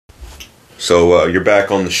So you're back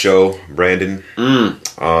on the show, Brandon.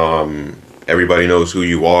 Everybody knows who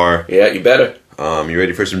you are. Yeah, you better. You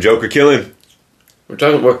ready for some Joker killing? We've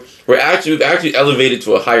actually elevated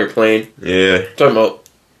to a higher plane. Yeah. We're talking about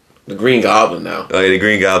the Green Goblin now. Oh, yeah, the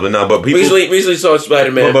Green Goblin. No, but people recently saw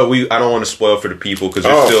Spider-Man. But I don't want to spoil for the people because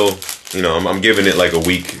they're still, I'm giving it like a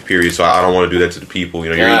week period, so I don't want to do that to the people.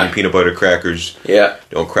 You're eating peanut butter crackers. Yeah.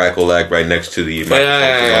 Don't crackle lag right next to the microphone.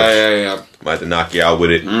 Yeah. Might have to knock you out with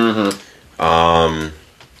it. Mm-hmm.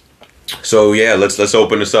 So yeah, let's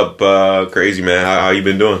open this up. Crazy man, how you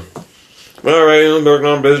been doing? All right, I'm working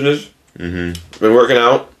on business. Been working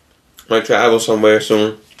out. Might travel somewhere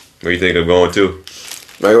soon. Where you think of going to?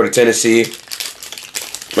 Might go to Tennessee.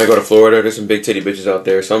 Might go to Florida. There's some big titty bitches out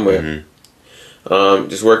there somewhere.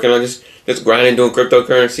 Just working on just grinding, doing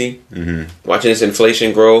cryptocurrency. Watching this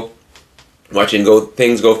inflation grow. Watching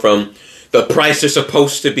things go from the price they're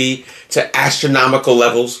supposed to be to astronomical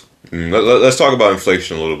levels. Let's talk about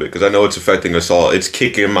inflation a little bit because I know it's affecting us all. It's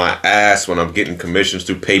kicking my ass when I'm getting commissions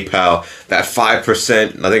through PayPal. That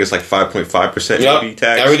 5%, I think it's like 5.5% maybe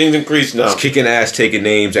tax. Everything's increased now. It's kicking ass, taking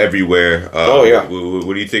names everywhere.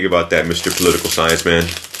 What do you think about that, Mr. Political Science Man?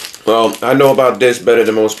 Well, I know about this better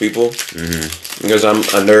than most people because I'm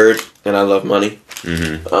a nerd and I love money.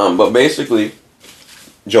 But basically,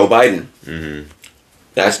 Joe Biden.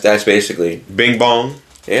 That's basically Bing bong.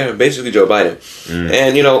 Yeah, basically Joe Biden.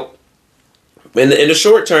 And in the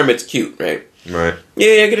short term, it's cute, right? Right.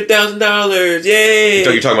 Yeah, I get $1,000. Yay!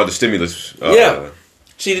 You're talking about the stimulus. Yeah.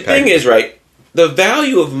 See, the thing is, right, the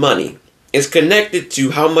value of money is connected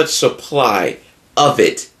to how much supply of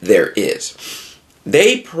it there is.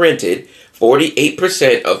 They printed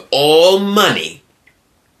 48% of all money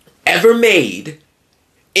ever made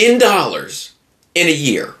in dollars in a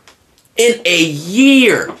year. In a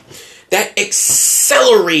year. That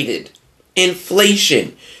accelerated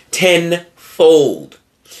inflation tenfold.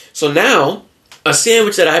 So now, a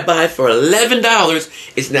sandwich that I buy for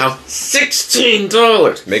 $11 is now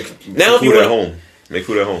 $16. Make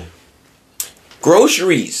food at home.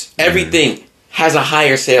 Groceries, everything has a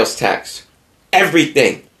higher sales tax.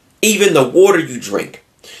 Everything. Even the water you drink.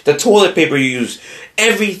 The toilet paper you use.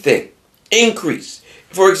 Everything. Increase.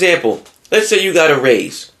 For example, let's say you got a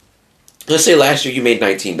raise. Let's say last year you made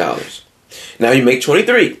 $19. Now you make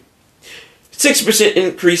 $23. 6%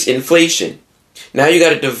 increase in inflation. Now you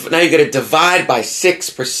got to divide by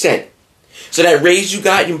 6%. So that raise you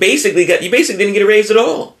got, you basically didn't get a raise at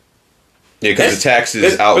all. Yeah, because the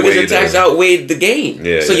taxes outweighed the gain.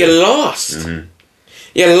 Yeah, so you lost.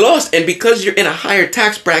 You lost, and because you're in a higher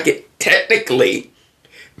tax bracket, technically,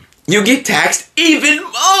 you get taxed even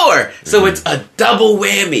more. So it's a double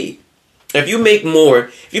whammy. If you make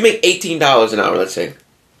 $18 an hour, let's say,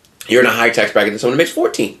 you're in a higher tax bracket than someone who makes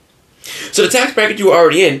 $14. So the tax bracket you were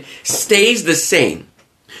already in stays the same.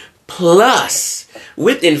 Plus,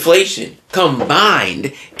 with inflation,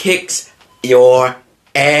 combined, kicks your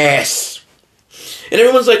ass. And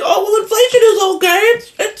everyone's like, oh, well, inflation is okay.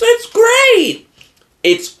 It's great.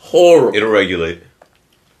 It's horrible. It'll regulate.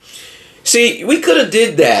 See, we could have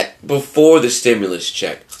did that before the stimulus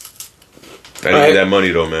check. I needed that money,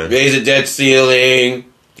 though, man. Raise the debt ceiling.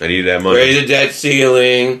 I needed that money. Raise the debt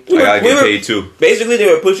ceiling. I gotta get paid, too. Basically, they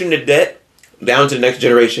were pushing the debt down to the next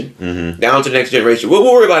generation. Down to the next generation. We'll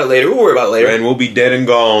worry about it later. And we'll be dead and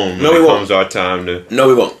gone when it comes our time to... No,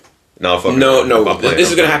 we won't. No. This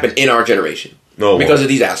is going to happen in our generation. No, because of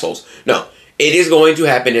these assholes. No. It is going to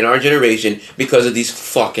happen in our generation because of these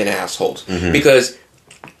fucking assholes. Because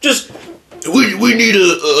we need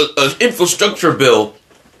an infrastructure bill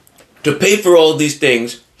to pay for all these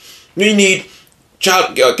things. We need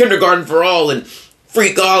kindergarten for all and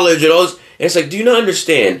free college and all this. And it's like, do you not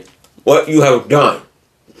understand what you have done?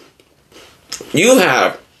 You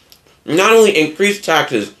have not only increased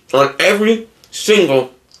taxes on every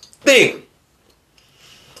single thing,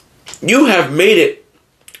 you have made it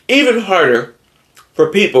even harder for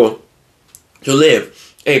people to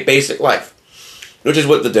live a basic life. Which is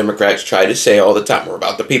what the Democrats try to say all the time. We're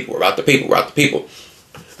about the people, we're about the people, we're about the people.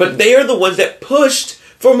 But they are the ones that pushed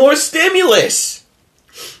for more stimulus.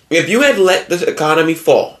 If you had let the economy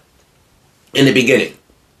fall in the beginning,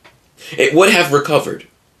 it would have recovered.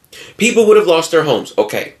 People would have lost their homes.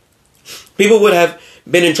 Okay. People would have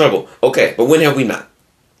been in trouble. Okay. But when have we not?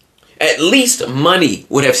 At least money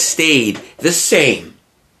would have stayed the same.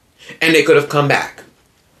 And they could have come back.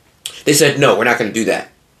 They said, no, we're not going to do that.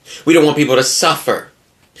 We don't want people to suffer.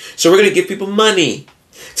 So we're going to give people money.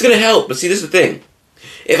 It's going to help. But see, this is the thing.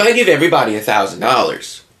 If I give everybody $1,000,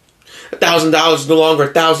 $1,000 is no longer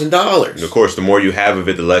 $1,000. And of course, the more you have of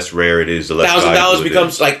it, the less rare it is. The less $1,000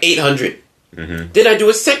 becomes like $800. Then I do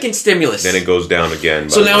a second stimulus. Then it goes down again.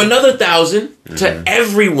 So now another 1,000 to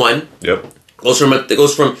everyone. Yep. It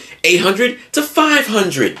goes from 800 to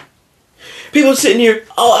 500. People sitting here,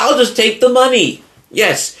 oh, I'll just take the money.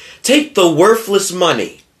 Yes, take the worthless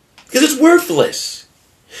money. Because it's worthless.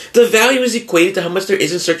 The value is equated to how much there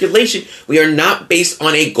is in circulation. We are not based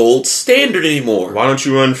on a gold standard anymore. Why don't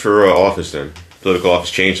you run for office then? Political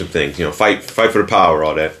office, change some things. Fight for the power,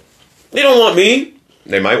 all that. They don't want me.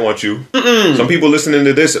 They might want you. Some people listening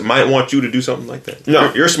to this might want you to do something like that.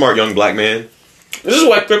 No. You're a smart young black man. This is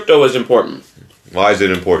why crypto is important. Why is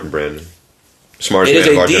it important, Brandon? Smartest It is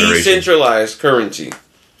man of our a generation. decentralized currency.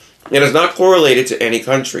 It is not correlated to any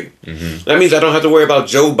country. That means I don't have to worry about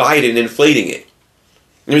Joe Biden inflating it.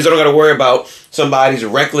 It means I don't got to worry about somebody's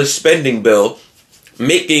reckless spending bill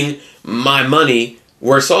making my money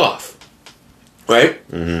worse off. Right?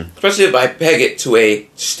 Especially if I peg it to a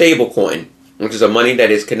stable coin, which is a money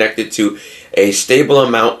that is connected to a stable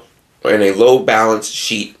amount in a low balance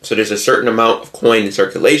sheet. So there's a certain amount of coin in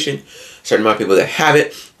circulation, a certain amount of people that have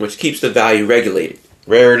it, which keeps the value regulated.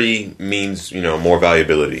 Rarity means, more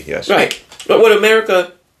valuability, yes. Right. But what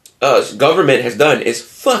America's government has done is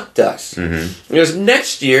fucked us. Because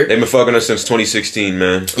next year... They've been fucking us since 2016,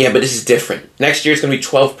 man. Yeah, but this is different. Next year it's going to be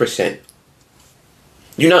 12%.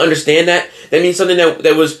 You not understand that? That means something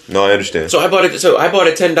that was... No, I understand. So I bought a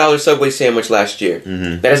 $10 Subway sandwich last year.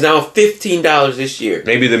 That is now $15 this year.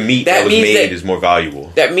 Maybe the meat that was made is more valuable.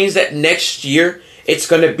 That means that next year it's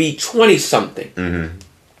going to be 20-something.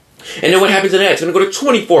 And then what happens to that? It's going to go to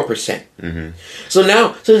 24%. So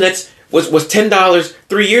now, that's was $10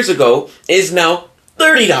 3 years ago is now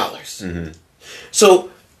 $30.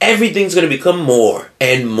 So everything's going to become more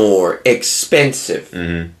and more expensive.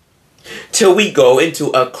 Till we go into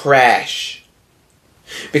a crash.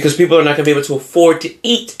 Because people are not going to be able to afford to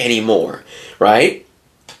eat anymore. Right?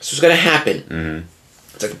 That's what's going to happen.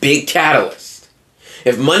 It's a big catalyst.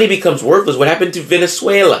 If money becomes worthless, what happened to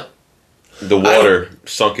Venezuela? The water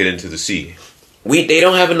sunk it into the sea. They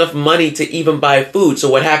don't have enough money to even buy food. So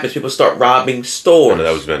what happens? People start robbing stores. Oh, no,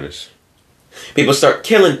 that was Venice. People start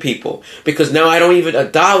killing people. Because now a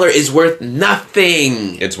dollar is worth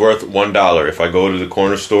nothing. It's worth $1. If I go to the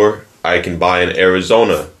corner store, I can buy in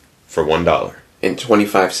Arizona for $1. And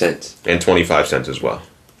 25 cents. And 25 cents as well.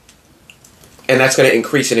 And that's going to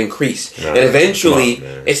increase and increase. And eventually,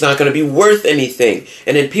 it's not going to be worth anything.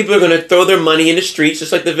 And then people are going to throw their money in the streets,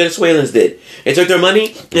 just like the Venezuelans did. They took their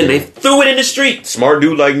money, and they threw it in the street. Smart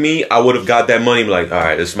dude like me, I would have got that money and be like, all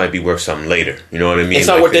right, this might be worth something later. You know what I mean? It's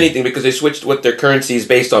not worth anything because they switched what their currency is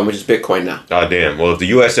based on, which is Bitcoin now. Ah, damn. Well, if the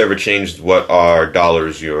U.S. ever changed what our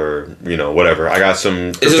dollars, whatever. I got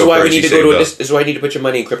some This is why we need to go to this is why you need to put your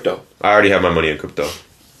money in crypto. I already have my money in crypto.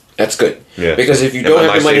 That's good. Yeah. Because if you don't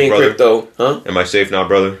have your money in crypto, Am I safe now,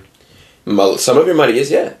 brother? Some of your money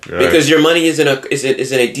is, yeah. All because right. your money is in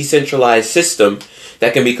a decentralized system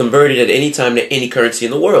that can be converted at any time to any currency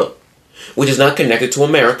in the world, which is not connected to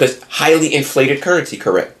America's highly inflated currency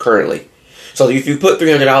currently. So if you put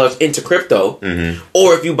 $300 into crypto,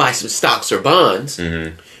 or if you buy some stocks or bonds,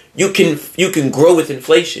 you can grow with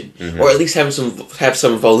inflation, or at least have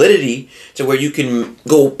some validity to where you can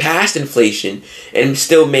go past inflation and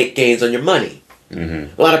still make gains on your money. A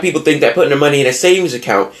lot of people think that putting their money in a savings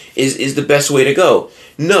account is the best way to go.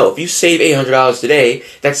 No, if you save $800 today,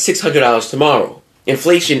 that's $600 tomorrow.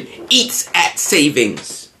 Inflation eats at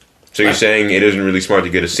savings. So you're saying it isn't really smart to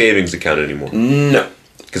get a savings account anymore? No.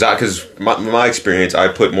 Because my experience, I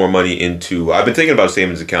put more money into... I've been thinking about a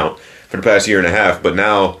savings account for the past year and a half, but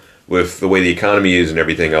now with the way the economy is and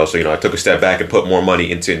everything else, so I took a step back and put more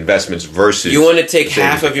money into investments versus... You want to take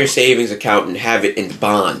half of your savings account and have it in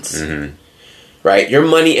bonds. Right? Your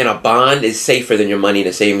money in a bond is safer than your money in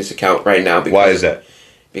a savings account right now. Why is that?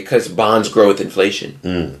 Because bonds grow with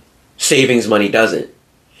inflation. Savings money doesn't.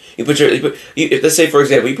 Let's say, for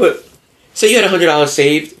example, say you had $100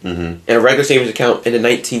 saved in a regular savings account in the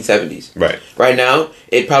 1970s. Right. Right now,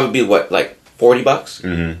 it'd probably be what, like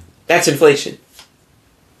 $40? That's inflation.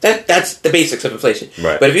 That's the basics of inflation.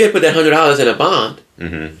 Right. But if you had put that $100 in a bond,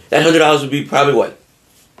 that $100 would be probably what?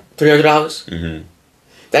 $300?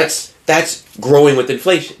 That's growing with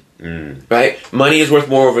inflation. Right? Money is worth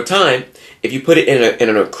more over time if you put it in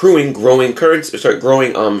an accruing, growing currency,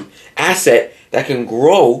 growing asset that can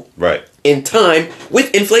grow in time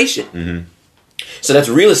with inflation. So that's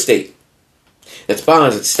real estate. That's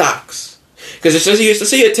bonds. It's stocks. Because let's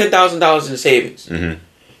say you had $10,000 in savings.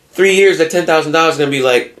 3 years, that $10,000 is going to be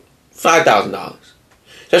like $5,000.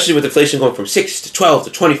 Especially with inflation going from 6 to 12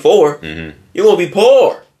 to 24, you're going to be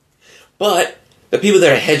poor. But the people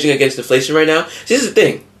that are hedging against inflation right now, see, this is the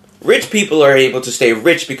thing. Rich people are able to stay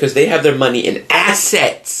rich because they have their money in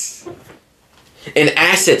assets. In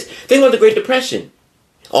assets. Think about the Great Depression.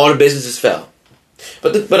 All the businesses fell.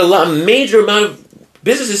 But a major amount of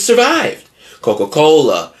businesses survived.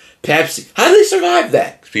 Coca-Cola, Pepsi. How did they survive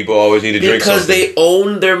that? People always need to drink something. Because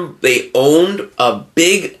they owned a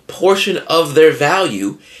big portion of their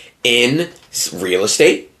value in real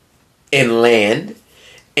estate, in land,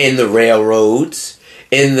 in the railroads,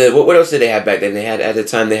 in the what else did they have back then? They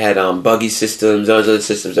had buggy systems, those other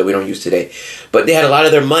systems that we don't use today. But they had a lot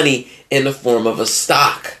of their money in the form of a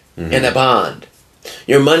stock and a bond.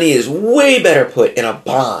 Your money is way better put in a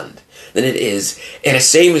bond than it is in a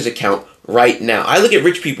savings account right now. I look at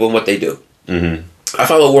rich people and what they do. Mm-hmm. I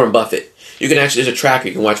follow Warren Buffett. There's a tracker,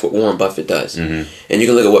 you can watch what Warren Buffett does. Mm-hmm. And you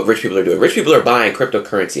can look at what rich people are doing. Rich people are buying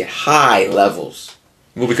cryptocurrency at high levels.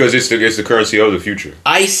 Well, because it's the currency of the future.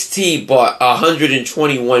 Ice-T bought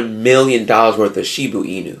 $121 million worth of Shiba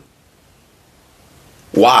Inu.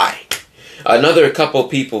 Why? Another couple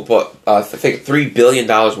people bought, I think, $3 billion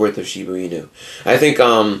worth of Shiba Inu. I think,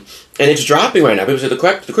 and it's dropping right now. People say the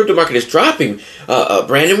crypto market is dropping.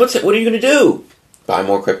 Brandon, what are you going to do? Buy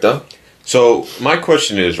more crypto? So, my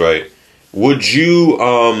question is, right, would you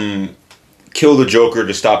kill the Joker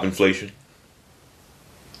to stop inflation?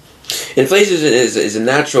 Inflation is a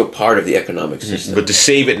natural part of the economic system. But to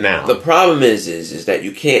save it now. The problem is that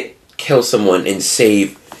you can't kill someone and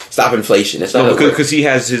stop inflation. That's not because he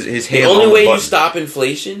has his hand on the the way button. You stop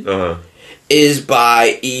inflation is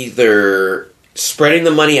by either spreading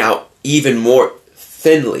the money out even more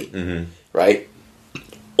thinly, right?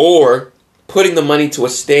 Or putting the money to a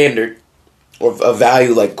standard or a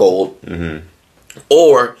value like gold.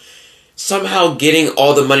 Or somehow getting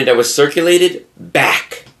all the money that was circulated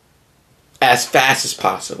back as fast as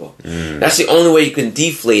possible. That's the only way you can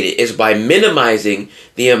deflate it, is by minimizing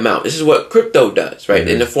the amount. This is what crypto does, right?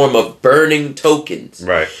 In the form of burning tokens.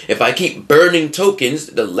 Right. If I keep burning tokens,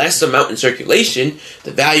 the less amount in circulation, the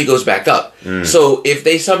value goes back up. So if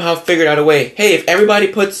they somehow figured out a way, hey, if everybody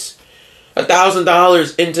puts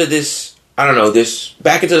 $1,000 into this,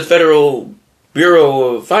 back into the Federal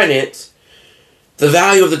Bureau of Finance, the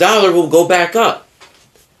value of the dollar will go back up.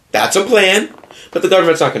 That's a plan, but the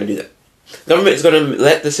government's not going to do that. Government is going to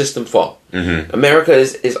let the system fall. America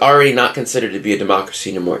is already not considered to be a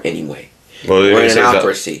democracy anymore anyway. Well, we're an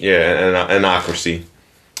anocracy. An anocracy.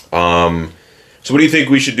 So what do you think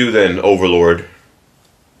we should do then, Overlord?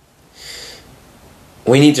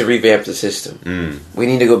 We need to revamp the system. We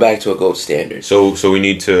need to go back to a gold standard. So we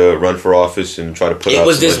need to run for office and try to put out. It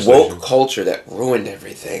was this woke culture that ruined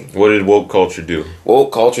everything. What did woke culture do?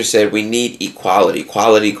 Woke culture said we need equality.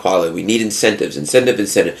 We need incentives.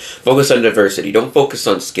 Incentive. Focus on diversity. Don't focus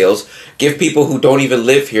on skills. Give people who don't even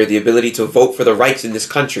live here the ability to vote for the rights in this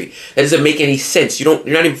country. That doesn't make any sense. You're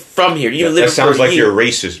not even from here. You live. That sounds like you're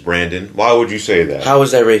racist, Brandon. Why would you say that? How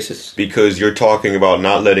is that racist? Because you're talking about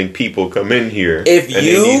not letting people come in here. If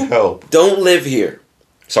you don't live here.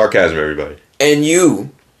 Sarcasm, everybody. And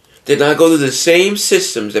you did not go through the same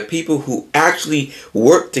systems that people who actually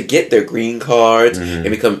work to get their green cards and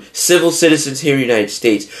become civil citizens here in the United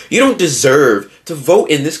States, you don't deserve to vote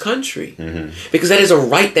in this country. Because that is a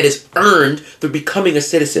right that is earned through becoming a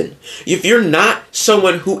citizen. If you're not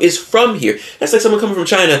someone who is from here, that's like someone coming from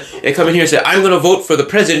China and coming here and say, I'm going to vote for the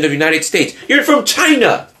president of the United States. You're from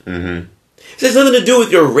China. It has nothing to do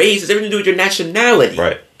with your race. It has everything to do with your nationality.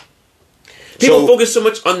 Right. People focus so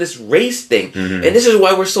much on this race thing, and this is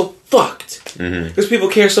why we're so fucked. Because people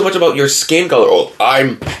care so much about your skin color. Oh,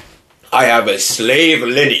 I have a slave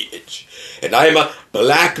lineage, and I'm a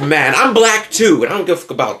black man. I'm black too, and I don't give a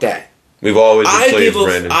fuck about that. We've always been slaves,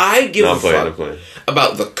 Brandon. I give a fuck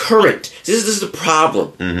about the current. This is the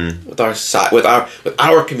problem with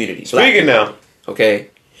our communities. Speaking now, okay.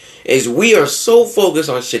 Is we are so focused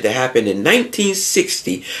on shit that happened in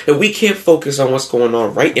 1960 that we can't focus on what's going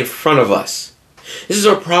on right in front of us. This is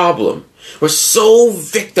our problem. We're so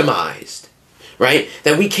victimized, right,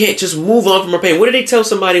 that we can't just move on from our pain. What do they tell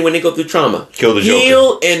somebody when they go through trauma? Kill the Joker.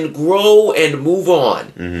 Heal and grow and move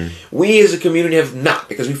on. We as a community have not,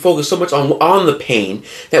 because we focus so much on the pain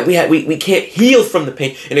that we can't heal from the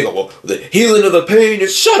pain. And they go, well, the healing of the pain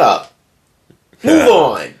is shut up. Move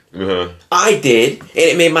on. I did, and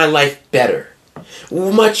it made my life better.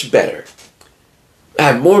 Much better. I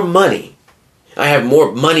have more money. I have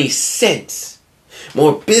more money sense.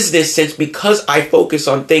 More business sense because I focus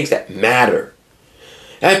on things that matter.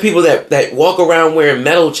 I have people that walk around wearing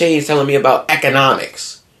metal chains telling me about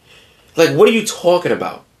economics. Like, what are you talking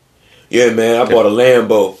about? Yeah, man, I bought a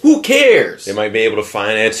Lambo. Who cares? They might be able to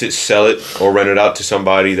finance it, sell it, or rent it out to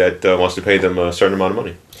somebody that wants to pay them a certain amount of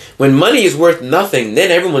money. When money is worth nothing,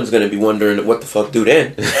 then everyone's going to be wondering what the fuck do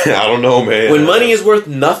then. I don't know, man. When money is worth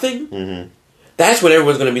nothing, that's when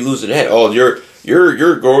everyone's going to be losing their head. Oh,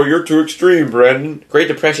 you're too extreme, Brandon. Great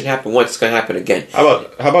Depression happened once; it's going to happen again. How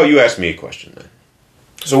about you ask me a question then?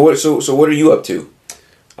 So what are you up to?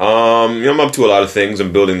 I'm up to a lot of things.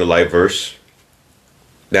 I'm building the Lightverse.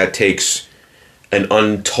 That takes an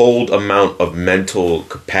untold amount of mental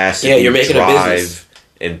capacity, Yeah, you're making a drive, business.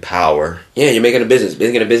 and power. Yeah, you're making a business.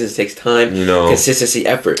 Making a business takes time, consistency,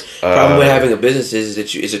 effort. Problem with having a business is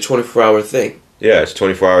that it's a 24-hour thing. Yeah, it's a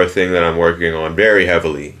 24-hour thing that I'm working on very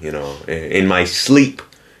heavily. In my sleep,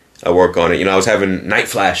 I work on it. I was having night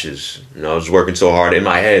flashes. I was working so hard in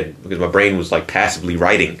my head because my brain was like passively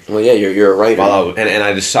writing. Well, yeah, you're a writer. And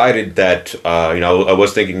I decided that I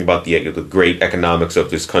was thinking about the great economics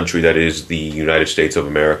of this country that is the United States of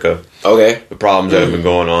America. Okay. The problems that have been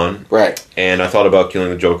going on. Right. And I thought about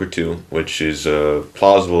killing the Joker too, which is a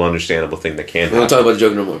plausible, understandable thing that can happen. We don't talk about the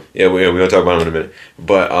Joker no more. Yeah, we're gonna talk about him in a minute.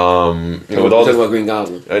 But we'll talk about Green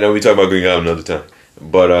Goblin. I know we talk about Green Goblin another time.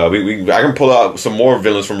 But I can pull out some more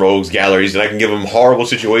villains from Rogues Galleries, and I can give them horrible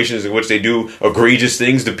situations in which they do egregious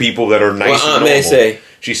things to people that are nice and normal.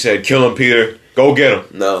 She said, "Kill him, Peter. Go get him."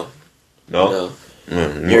 No. No.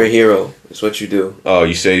 You're a hero. It's what you do. Oh,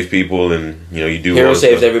 you save people, and you do. Hero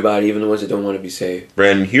saves everybody, even the ones that don't want to be saved.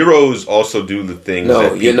 Brandon, heroes also do the things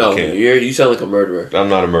that people can't. You sound like a murderer. I'm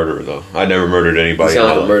not a murderer though. I never murdered anybody. You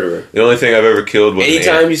sound like a murderer. The only thing I've ever killed was.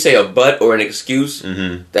 Anytime you say a but or an excuse,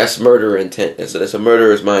 that's murderer intent. That's a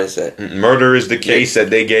murderer's mindset. Murder is the case that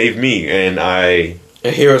they gave me, and A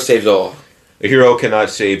hero saves all. A hero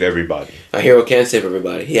cannot save everybody. A hero can't save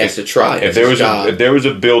everybody. He has to try. If there was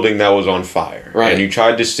a building that was on fire, right, and you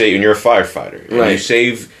tried to save, and you're a firefighter, and you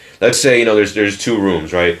save, let's say there's 2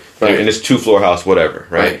 rooms, right, and it's 2-floor house, whatever,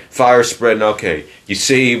 right? Fire spreading, okay, you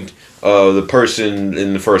saved the person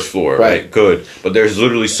in the first floor, right? Good, but there's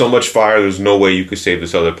literally so much fire, there's no way you could save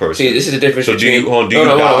this other person. See, this is the difference. So between, hold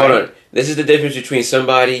on. This is the difference between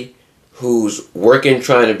somebody who's working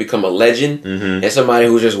trying to become a legend and somebody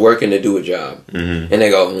who's just working to do a job. And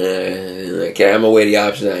they go, okay, I'm gonna weigh the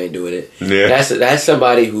options, I ain't doing it. Yeah. That's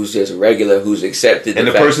somebody who's just regular, who's accepted. And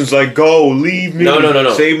the person's like, go, leave me. No.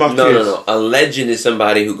 Save my kids. No. A legend is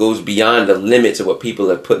somebody who goes beyond the limits of what people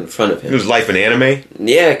have put in front of him. Is life an anime?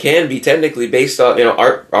 Yeah, it can be technically based on,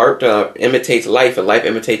 art imitates life and life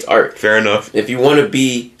imitates art. Fair enough. If you want to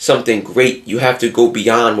be something great, you have to go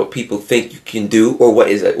beyond what people think you can do or what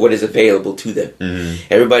is available to them.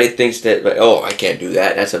 Everybody thinks that, I can't do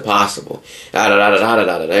that. That's impossible. You know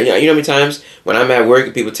how many times when I'm at work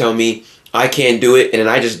and people tell me I can't do it, and then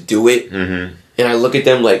I just do it, and I look at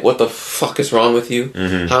them like, what the fuck is wrong with you?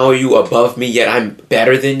 How are you above me yet I'm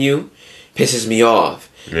better than you? Pisses me off.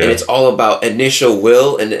 Yeah. And it's all about initial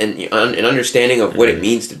will and understanding of what it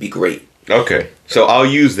means to be great. Okay, so I'll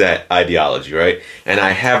use that ideology, right? And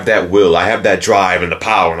I have that will, I have that drive and the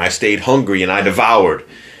power, and I stayed hungry and I devoured.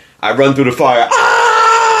 I run through the fire.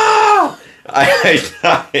 Ah!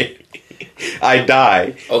 I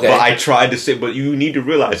die. Okay. But I tried to say, but you need to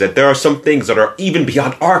realize that there are some things that are even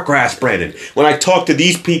beyond our grasp, Brandon. When I talk to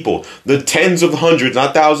these people, the tens of hundreds,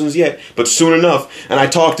 not thousands yet, but soon enough, and I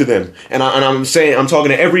talk to them, and I'm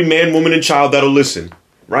talking to every man, woman, and child that'll listen,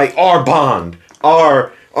 right? Our bond,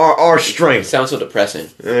 our strength. It sounds so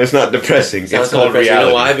depressing. It's not depressing. It's called reality. You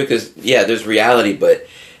know why? Because, there's reality, but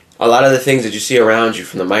a lot of the things that you see around you,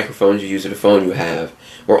 from the microphones you use to the phone you have,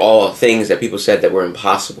 were all things that people said that were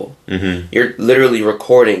impossible. You're literally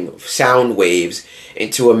recording sound waves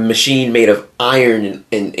into a machine made of iron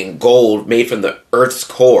and gold, made from the Earth's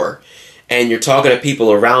core, and you're talking to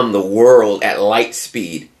people around the world at light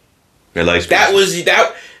speed. At light speed.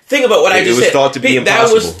 Think about what I just said. It was thought to be impossible.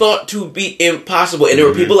 That was thought to be impossible. And there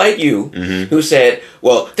were people like you who said,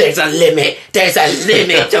 well, there's a limit. There's a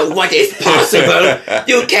limit to what is possible.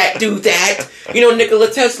 You can't do that.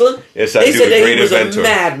 Nikola Tesla? Yes, I They do. said that Great he was inventor. a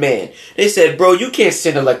madman. They said, bro, you can't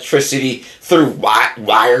send electricity through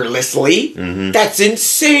wirelessly. That's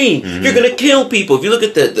insane. You're going to kill people. If you look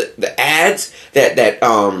at the ads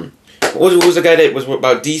what was the guy that was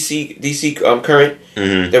about DC current?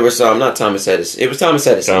 There was not Thomas Edison. It was Thomas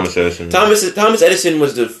Edison. Thomas Edison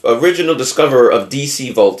was the original discoverer of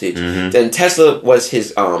DC voltage. Then Tesla was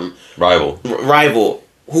his rival,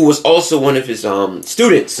 who was also one of his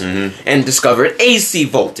students, and discovered AC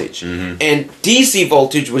voltage. And DC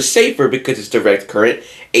voltage was safer because it's direct current.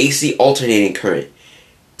 AC alternating current.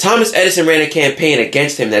 Thomas Edison ran a campaign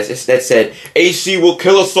against him that said, AC will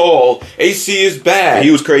kill us all. AC is bad. He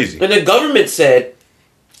was crazy. And the government said,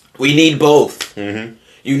 We need both. Mm-hmm.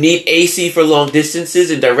 You need AC for long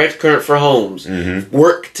distances and direct current for homes. Mm-hmm.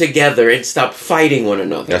 Work together and stop fighting one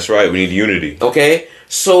another. That's right. We need unity. Okay?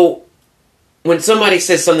 So, when somebody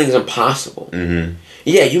says something's impossible, Mm-hmm.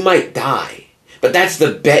 yeah, you might die. But that's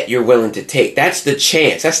the bet you're willing to take. That's the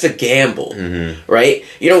chance. That's the gamble. Mm-hmm. Right?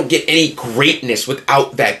 You don't get any greatness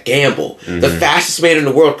without that gamble. Mm-hmm. The fastest man in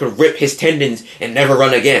the world could rip his tendons and never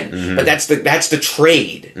run again. Mm-hmm. But that's the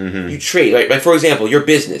trade. Mm-hmm. You trade. Like, for example, your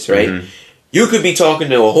business, right? Mm-hmm. You could be talking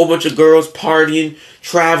to a whole bunch of girls, partying,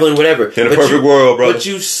 traveling, whatever. In a perfect world, brother. But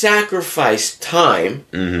you sacrifice time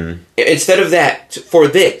Mm-hmm. instead of that for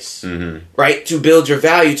this, Mm-hmm. right? To build your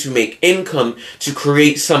value, to make income, to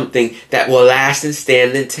create something that will last and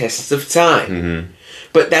stand the tests of time. Mm-hmm.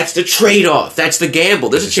 But that's the trade-off. That's the gamble.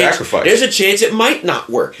 There's It's a a chance. sacrifice. There's a chance it might not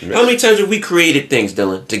work. Yeah. How many times have we created things,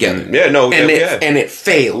 Dylan, together? Yeah, no, and we it, have. and it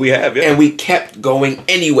failed. We have, yeah. And we kept going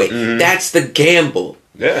anyway. Mm-hmm. That's the gamble.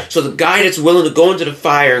 Yeah. So the guy that's willing to go into the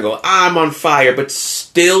fire and go, I'm on fire, but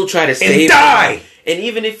still try to save die! him. And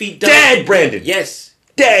even if he does, Dead, Brandon! Yes.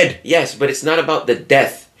 Dead! Yes, but it's not about the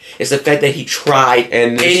death. It's the fact that he tried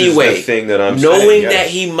And this anyway. is the thing that I'm knowing saying, yes. that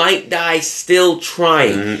he might die, still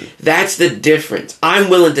trying. Mm-hmm. That's the difference. I'm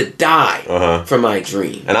willing to die Uh-huh. for my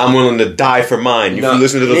dream. And I'm willing to die for mine. If No. you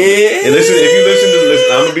listen to the, Yeah. and listen, if you listen to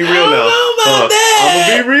this, I'm gonna be real I now. don't know about that.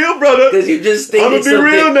 I'm gonna be real, brother. Because you just think I'ma be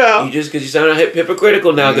real now. You just because you sound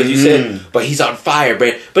hypocritical now because you said, but he's on fire,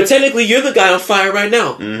 Brand. But technically, you're the guy on fire right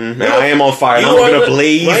now. Mm-hmm. I am on fire. And You I'm are gonna the-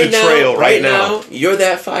 blaze the trail right now. You're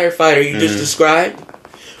that firefighter you Mm-hmm. just described.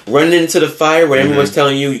 Running into the fire where everyone's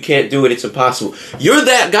telling you can't do it, it's impossible. You're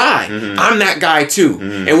that guy. Mm-hmm. I'm that guy too.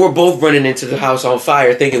 And we're both running into the house on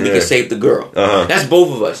fire thinking we Yeah. can save the girl. Uh-huh. That's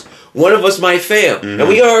both of us. One of us might fail. And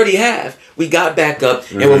we already have. We got back up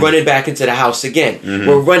and we're running back into the house again.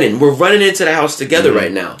 We're running into the house together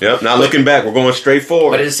right now. Yep. Not looking back. We're going straight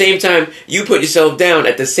forward. But at the same time, you put yourself down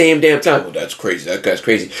at the same damn time. Well, that's crazy. That guy's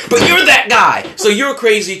crazy. But you're that guy. So you're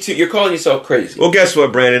crazy too. You're calling yourself crazy. Well, guess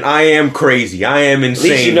what, Brandon? I am crazy. I am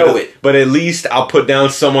insane. least you know it. But at least I'll put down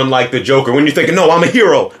someone like the Joker. When you're thinking, no, I'm a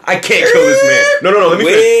hero. I can't kill this man. No. Let me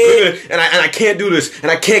finish. And I can't do this. And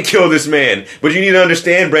I can't kill this man. But you need to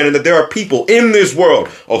understand, Brandon, that there are people in this world.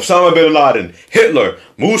 Osama bin Laden, Hitler,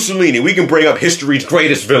 Mussolini. We can bring up history's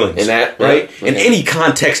greatest villains. In that, right? yeah. In any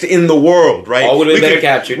context in the world, right? All would have been We better could-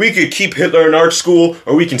 captured. We could keep Hitler in art school,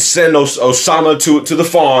 or we can send Osama to the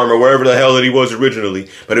farm, or wherever the hell that he was originally.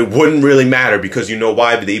 But it wouldn't really matter, because you know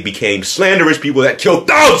why? They became slanderous people that killed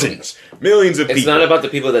thousands, millions of It's people. not about the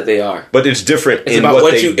people that they are. But it's different It's in about what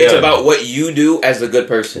what they you. do. It's about what you do as a good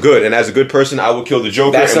person. Good, and as a good person, I would kill the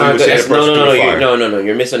Joker, That's and we not would good. send That's, the person no. to the fire. No.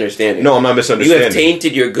 You're misunderstanding. No, I'm not You misunderstanding. have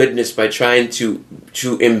tainted your goodness by trying to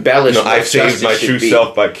embellish. No, what I've saved justice my should true be.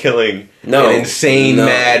 self by killing No. an insane No.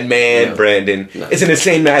 madman, No. Brandon. No. It's an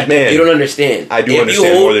insane madman. You don't understand. I do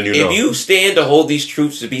understand more than you know. If you stand to hold these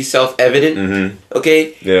truths to be self-evident,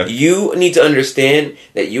 okay, Yeah. you need to understand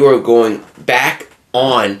that you are going back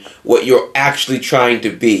on what you're actually trying to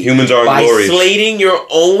be. Humans are by glorious. slating your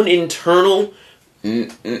own internal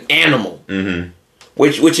animal,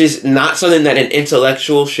 which is not something that an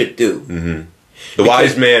intellectual should do. The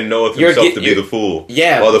wise man knoweth You're himself get- to be you're- the fool.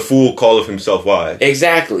 Yeah. While the fool calleth himself wise.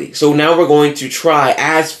 Exactly. So now we're going to try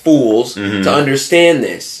as fools Mm-hmm. to understand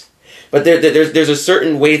this. But there's a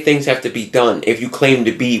certain way things have to be done if you claim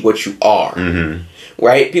to be what you are. Mm-hmm.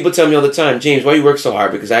 Right? People tell me all the time, James, why you work so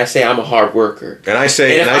hard? Because I say I'm a hard worker. And I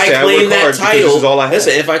say, And if I I claim work that hard because title, this is all I have.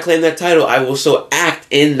 listen, if I claim that title, I will so act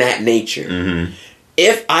in that nature. Mm-hmm.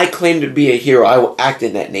 If I claim to be a hero, I will act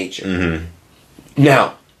in that nature. Mm-hmm.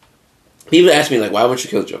 Now, people ask me, like, why won't you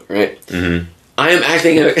kill Joker, right? Mm-hmm. I am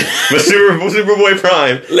acting in a... But Superboy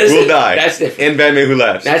Prime Listen, will die. that's different. And Batman Who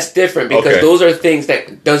Laughs. That's different because Okay. those are things that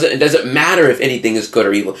it doesn't matter if anything is good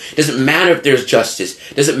or evil. It doesn't matter if there's justice.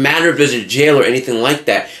 It doesn't matter if there's a jail or anything like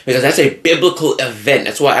that because that's a biblical event.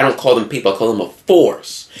 That's why I don't call them people. I call them a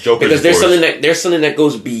force. Joker's because a there's force. something that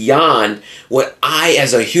goes beyond what I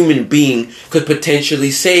as a human being could potentially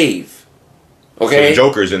save. Okay? So the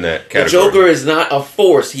Joker's in that The category. Joker is not a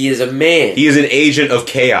force. He is a man. He is an agent of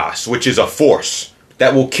chaos, which is a force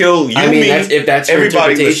that will kill you, I mean, me, if that's your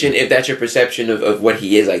everybody. interpretation, Listen. if that's your perception of what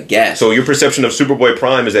he is, I guess. So your perception of Superboy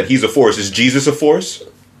Prime is that he's a force. Is Jesus a force?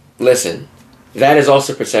 Listen, that is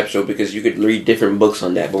also perceptual because you could read different books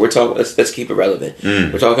on that. But we're talking. Let's keep it relevant.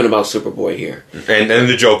 We're talking about Superboy here. And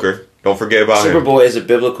the Joker. Don't forget about him. Superboy is a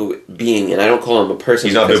biblical being, and I don't call him a person.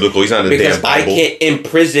 He's not biblical. He's not in the because damn Bible. I can't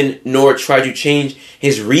imprison nor try to change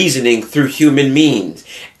his reasoning through human means,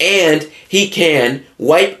 and he can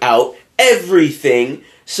wipe out everything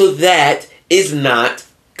so that is not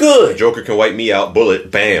Good. Joker can wipe me out,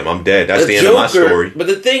 bullet, bam, I'm dead. That's the end of my story. But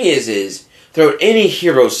the thing is throughout any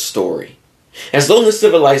hero's story, as long as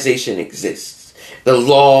civilization exists, the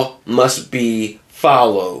law must be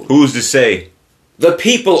followed. Who's to say? The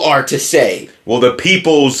people are to say. Well, the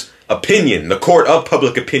people's opinion, the court of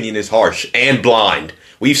public opinion, is harsh and blind.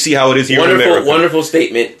 We see how it is here in America. Wonderful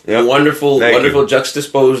statement. Yep. Wonderful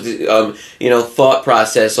juxtaposed, thought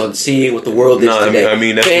process on seeing what the world is today. I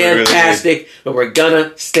mean, that's fantastic. What it really is. But we're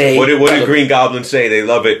gonna stay. What did Green Goblin say? They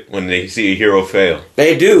love it when they see a hero fail.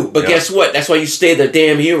 They do, but guess what? That's why you stay the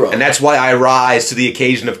damn hero, and that's why I rise to the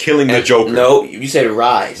occasion of killing the Joker. No, you said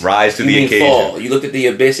rise. Rise to the occasion. Fall. You looked at the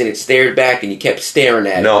abyss and it stared back, and you kept staring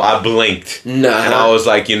at it. No, I blinked. Nah. And I was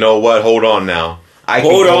like, you know what? Hold on now. I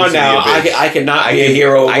cannot be a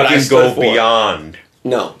hero. I can go beyond.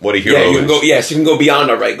 No, what a hero is. Yes, you can go beyond.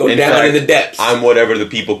 All right, go down in the depths. I'm whatever the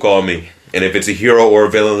people call me, and if it's a hero or a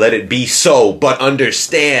villain, let it be so. But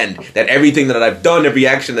understand that everything that I've done, every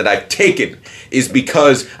action that I've taken, is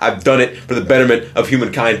because I've done it for the betterment of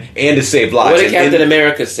humankind and to save lives. What did Captain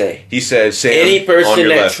America say? He says, "Sam, any person on your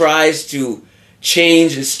that left. tries to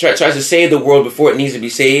change and tries to save the world before it needs to be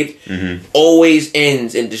saved, always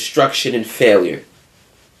ends in destruction and failure."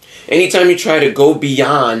 Anytime you try to go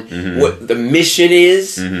beyond what the mission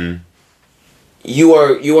is, you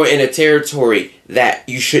are in a territory that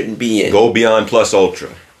you shouldn't be in. Go beyond plus ultra.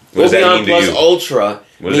 What does that mean to you? Go beyond plus ultra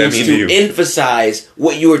means to emphasize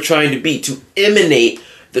what you are trying to be, to emanate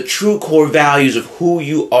the true core values of who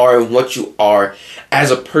you are and what you are as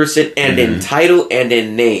a person, and in title and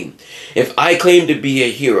in name. If I claim to be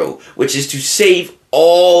a hero, which is to save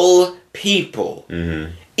all people,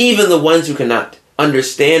 even the ones who cannot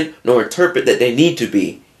understand nor interpret that they need to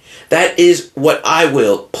be, that is what I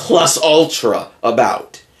will plus ultra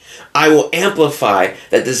about. I will amplify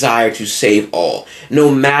that desire to save all,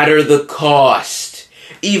 no matter the cost,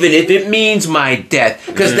 even if it means my death,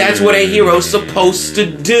 because that's what a hero's supposed to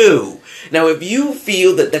do. Now, if you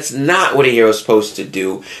feel that that's not what a hero's supposed to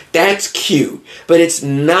do, that's cute, but it's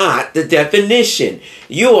not the definition.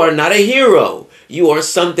 You are not a hero. You are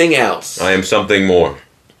something else. I am something more.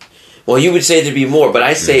 Well, you would say there'd be more, but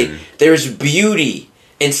I say there's beauty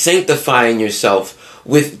in sanctifying yourself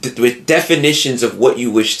with definitions of what you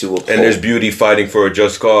wish to uphold. And there's beauty fighting for a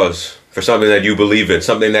just cause. For something that you believe in,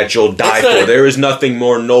 something that you'll die for. There is nothing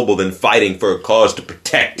more noble than fighting for a cause to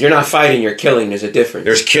protect. You're not fighting, you're killing. There's a difference.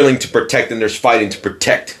 There's killing to protect and there's fighting to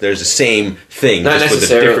protect. There's the same thing, not just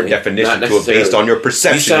with a different definition to it based on your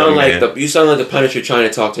perception. You sound like the Punisher trying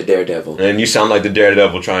to talk to Daredevil. And you sound like the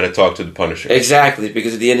Daredevil trying to talk to the Punisher. Exactly,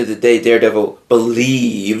 because at the end of the day, Daredevil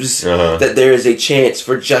believes that there is a chance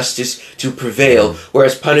for justice to prevail,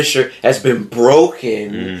 whereas Punisher has been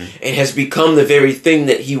broken and has become the very thing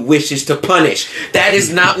that he wishes to punish. That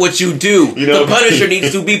is not what you do. The Punisher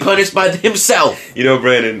needs to be punished by himself.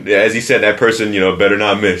 Brandon, as he said, that person, better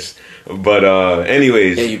not miss. But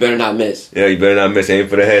anyways. Yeah, you better not miss. Yeah, you better not miss. Aim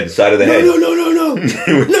for the head, side of the head. No. No.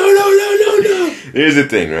 Here's the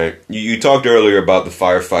thing, right? You talked earlier about the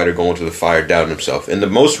firefighter going to the fire doubting himself. In the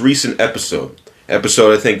most recent episode I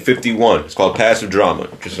think 51, it's called Passive Drama.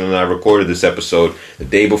 Tristan and I recorded this episode the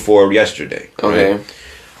day before yesterday. Okay. Right?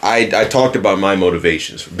 I talked about my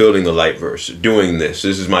motivations for building the Lightverse, doing this.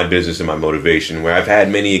 This is my business and my motivation, where I've had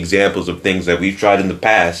many examples of things that we've tried in the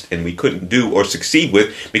past and we couldn't do or succeed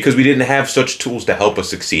with because we didn't have such tools to help us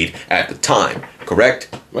succeed at the time. Correct?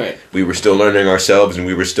 Right. We were still learning ourselves and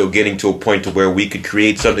we were still getting to a point to where we could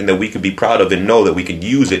create something that we could be proud of and know that we could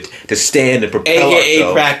use it to stand and propel ourselves.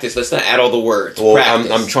 AKA practice. Let's not add all the words. Well,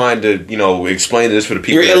 practice. I'm trying to, explain this for the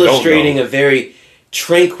people You're that don't know. illustrating a very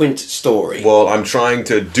tranquil story. Well, I'm trying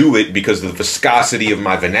to do it because the viscosity of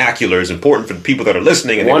my vernacular is important for the people that are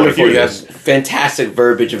listening. And wonderful. You have fantastic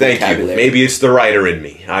verbiage of vocabulary. Thank you. Maybe it's the writer in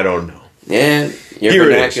me. I don't know. Yeah, your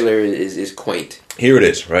vernacular is quaint. Here it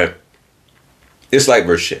is, right? This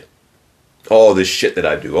Lightverse shit. All this shit that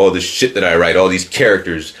I do, all this shit that I write, all these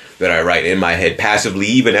characters that I write in my head passively,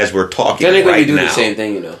 even as we're talking right now. Technically, you do the same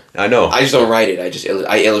thing, I know. I just don't write it.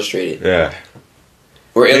 I illustrate it. Yeah.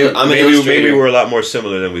 Maybe we're a lot more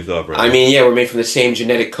similar than we thought, right? I mean, yeah, we're made from the same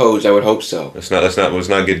genetic codes. I would hope so. Let's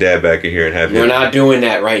not get Dad back in here and have him. We're not doing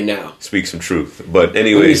that right now. Speak some truth, but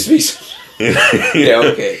anyways. Yeah,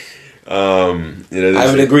 okay. I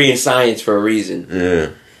have a degree in science for a reason. Yeah,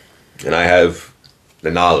 and I have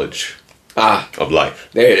the knowledge of life.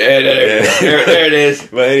 There it is.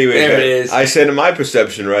 But anyway, there it is. I said in my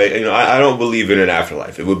perception, right? I don't believe in an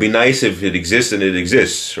afterlife. It would be nice if it exists and it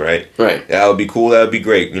exists, right? Right. That would be cool. That would be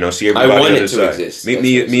great. See everybody I want on the it other to side. exist.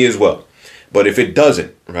 Me as well. But if it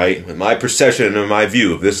doesn't, right? My perception and my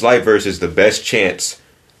view of this Lightverse is the best chance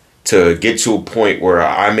to get to a point where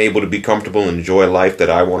I'm able to be comfortable and enjoy life that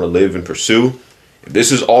I want to live and pursue, if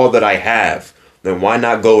this is all that I have, then why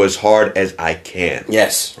not go as hard as I can?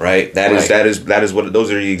 Yes. Right? That is what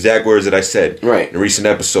those are the exact words that I said in a recent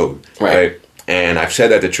episode. Right? And I've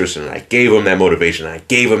said that to Tristan, and I gave him that motivation. I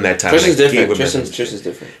gave him that time. Tristan's different. Tristan's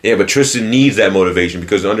different. Yeah, but Tristan needs that motivation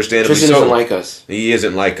because understandably Tristan isn't like us. He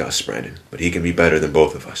isn't like us, Brandon. But he can be better than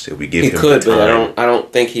both of us if we give him the time. He could, but I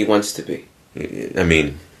don't think he wants to be. I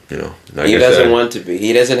mean, he doesn't want to be.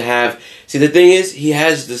 He doesn't have... See, the thing is, he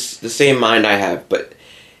has the same mind I have, but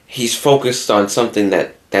he's focused on something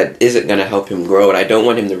that isn't going to help him grow, and I don't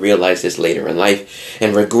want him to realize this later in life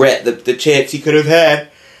and regret the chance he could have had.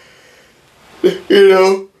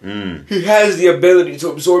 He has the ability to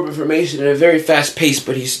absorb information at a very fast pace,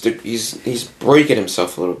 but he's breaking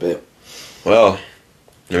himself a little bit. Well,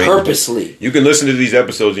 purposely. You can listen to these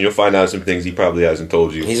episodes and you'll find out some things he probably hasn't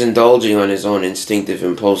told you. He's indulging on his own instinctive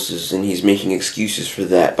impulses, and he's making excuses for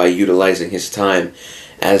that by utilizing his time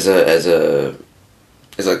as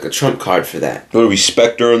like a trump card for that. What are we,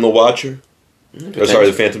 Spectre and the Watcher?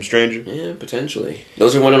 The Phantom Stranger? Yeah, potentially.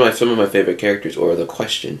 Those are some of my favorite characters, or The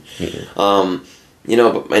Question. Yeah.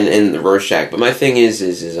 And the Rorschach. But my thing is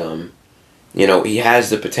he has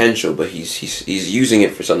the potential, but he's using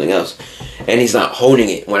it for something else. And he's not honing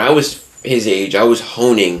it. When I was his age, I was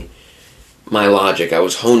honing my logic. I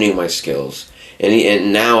was honing my skills.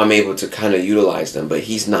 And now I'm able to kind of utilize them, but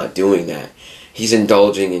he's not doing that. He's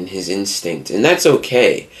indulging in his instinct. And that's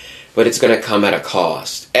okay, but it's going to come at a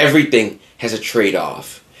cost. Everything has a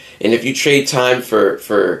trade-off. And if you trade time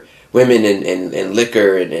for women and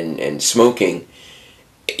liquor and smoking,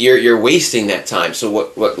 you're wasting that time. So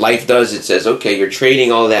what life does, it says, okay, you're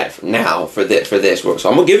trading all that now for this work. So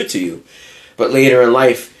I'm going to give it to you. But later in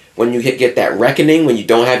life, when you get that reckoning, when you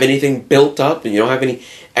don't have anything built up and you don't have any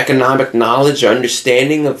economic knowledge or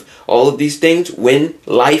understanding of all of these things, when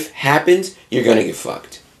life happens, you're going to get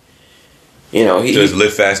fucked. Just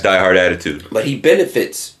live fast, die hard attitude. But he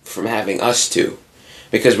benefits from having us too.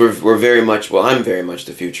 Because we're very much, I'm very much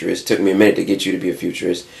the futurist. It took me a minute to get you to be a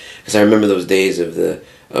futurist. Because I remember those days of the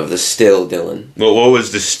still Dylan. Well, what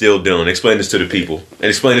was the still Dylan? Explain this to the people. And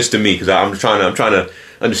explain this to me, because I'm trying to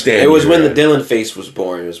understand. It was when the Dylan face was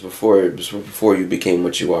born. It was before you became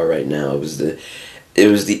what you are right now. It was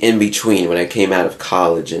the in-between when I came out of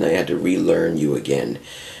college and I had to relearn you again.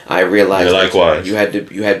 I realized likewise. you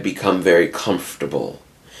had become very comfortable.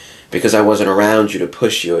 Because I wasn't around you to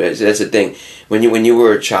push you. That's the thing. When you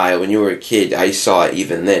were a child, when you were a kid, I saw it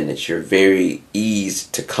even then. That you're very ease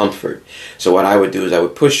to comfort. So what I would do is I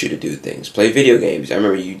would push you to do things. Play video games. I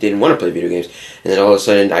remember you didn't want to play video games. And then all of a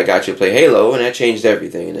sudden I got you to play Halo, and that changed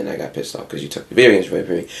everything. And then I got pissed off because you took the video games away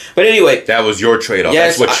from me. But anyway. That was your trade-off.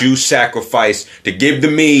 Yes, that's what you sacrificed to give to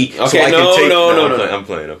me. Okay, so I can take... No. I'm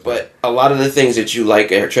playing. But a lot of the things that you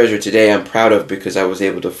like and treasure today, I'm proud of because I was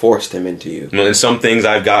able to force them into you. And some things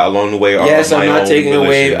I've got along the way are yes, my I'm not own taking volition.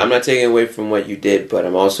 away. I'm not taking away from what you did, but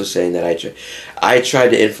I'm also saying that I tried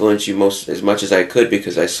to influence you as much as I could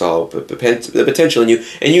because I saw the potential in you,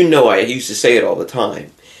 and I used to say it all the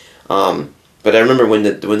time. But I remember when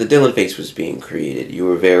the Dylan face was being created, you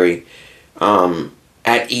were very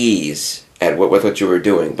at ease with what you were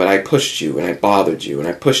doing, but I pushed you and I bothered you and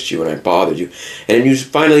I pushed you and I bothered you, and then you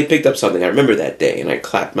finally picked up something. I remember that day, and I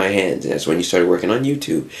clapped my hands, and that's when you started working on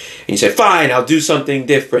YouTube, and you said, "Fine, I'll do something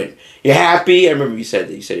different." You happy? I remember you said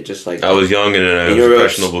that. You said it just like I was young and I was a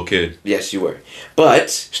impressionable kid. Yes, you were, but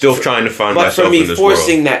still trying to find myself in this world. But for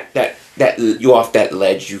me forcing that you off that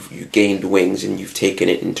ledge, you gained wings and you've taken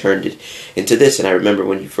it and turned it into this. And I remember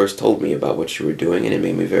when you first told me about what you were doing, and it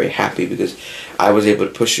made me very happy because I was able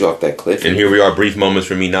to push you off that cliff. And here we are, brief moments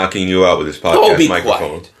from me knocking you out with this podcast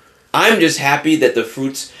microphone. Quiet. I'm just happy that the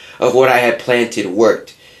fruits of what I had planted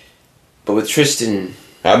worked. But with Tristan,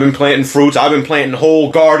 I've been planting fruits. I've been planting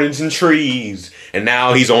whole gardens and trees. And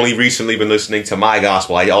now he's only recently been listening to my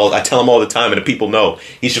gospel. I tell him all the time, and the people know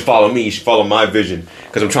he should follow me. He should follow my vision,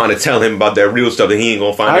 because I'm trying to tell him about that real stuff that he ain't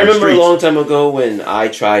gonna find. I remember a long time ago when I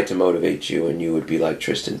tried to motivate you, and you would be like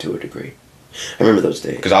Tristan to a degree. I remember those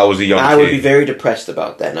days because I was a young kid. I would be very depressed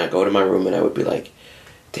about that, and I'd go to my room and I would be like,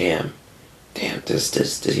 "Damn,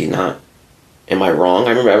 does he not? Am I wrong?"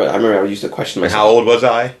 I remember I used to question myself. And how old was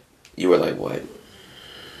I? You were like what?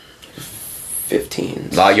 15.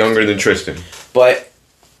 A lot younger than Tristan. But,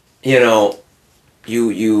 you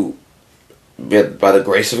by the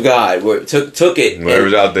grace of God, took it.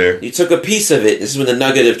 Whatever's out there. You took a piece of it. This is when the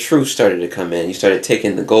nugget of truth started to come in. You started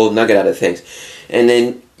taking the gold nugget out of things. And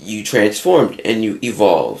then you transformed and you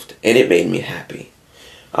evolved. And it made me happy.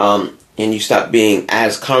 And you stopped being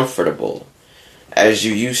as comfortable. as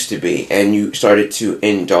you used to be, and you started to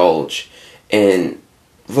indulge in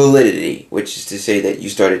validity, which is to say that you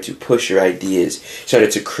started to push your ideas,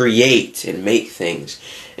 started to create and make things.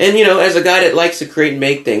 And, you know, as a guy that likes to create and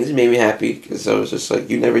make things, it made me happy, because I was just like,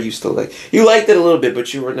 you never used to like, you liked it a little bit,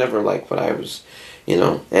 but you were never like what I was, you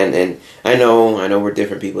know. And I know we're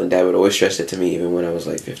different people, and Dad would always stress it to me, even when I was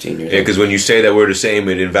like 15 years old. Yeah, because when you say that we're the same,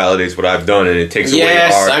 it invalidates what I've done, and it takes away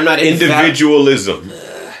our I'm not individualism.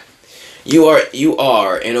 You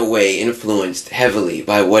are, in a way, influenced heavily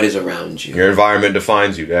by what is around you. Your environment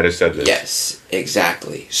defines you. That is said this. Yes,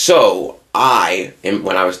 exactly. So,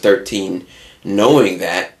 when I was 13, knowing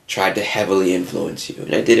that, tried to heavily influence you.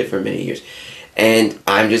 And I did it for many years. And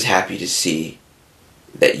I'm just happy to see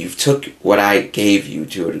that you've took what I gave you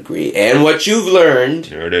to a degree, and what you've learned.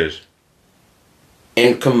 There it is.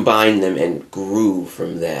 And combined them and grew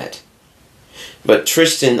from that. But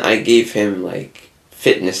Tristan, I gave him, like,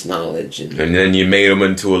 fitness knowledge, and then you made him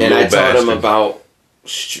into a little bastard. And I taught him about,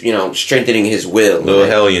 you know, strengthening his will. Little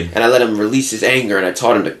hellion. And I let him release his anger, and I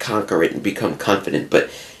taught him to conquer it and become confident. But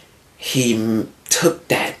he took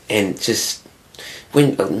that and just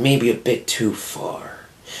went maybe a bit too far,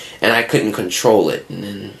 and I couldn't control it. And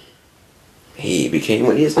then he became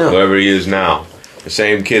what he is now. Whoever he is now. The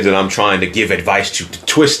same kid that I'm trying to give advice to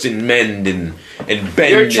twist and mend and bend.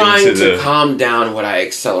 You're trying into to calm down what I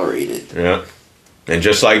accelerated. Yeah. And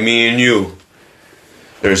just like me and you,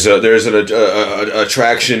 there's an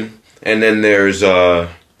attraction, and then there's a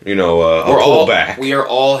pullback. We are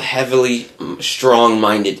all heavily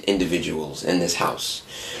strong-minded individuals in this house.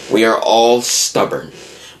 We are all stubborn.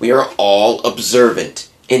 We are all observant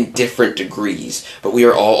in different degrees, but we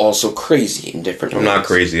are all also crazy in different ways. I'm not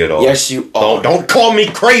crazy at all. Yes, you are. Don't call me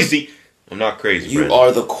crazy. I'm not crazy, You Brandon.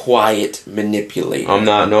 are the quiet manipulator. I'm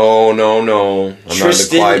not. No. I'm Tristan not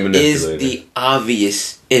the quiet manipulator. is the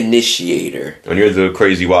obvious initiator. And you're the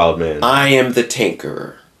crazy wild man. I am the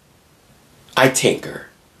tinkerer. I tinker.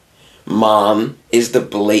 Mom is the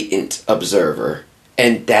blatant observer,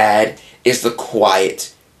 and Dad is the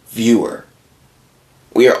quiet viewer.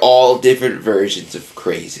 We are all different versions of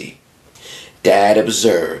crazy. Dad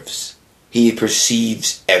observes. He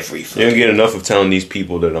perceives everything. You don't get enough of telling these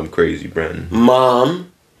people that I'm crazy, Brandon. Mom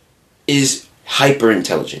is hyper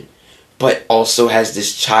intelligent, but also has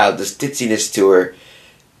this ditziness to her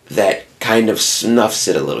that kind of snuffs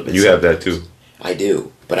it a little bit. You have that too. I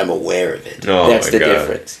do, but I'm aware of it. Oh, that's my the God.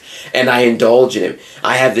 difference. And I indulge in it.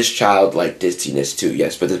 I have this childlike ditziness too,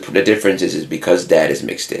 yes, but the difference is because Dad is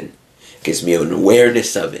mixed in. It gives me an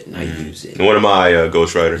awareness of it, and I use it. And what am I,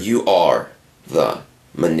 Ghostwriter? You are the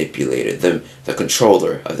manipulator, the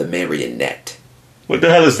controller of the marionette. What the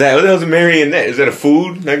hell is that? What the hell is a marionette? Is that a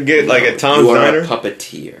food I can get like at Tom's Diner? You are a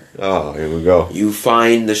puppeteer. Oh, here we go. You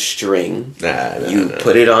find the string. Nah.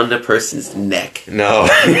 Put it on the person's neck. No.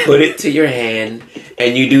 You put it to your hand,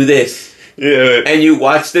 and you do this. Yeah. And you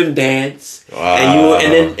watch them dance. Wow.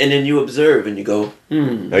 And then you observe, and you go,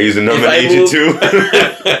 I use a number agent too.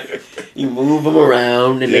 You move them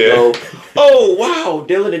around, and they go, oh, wow,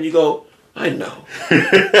 Dylan. And you go, I know.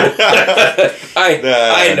 I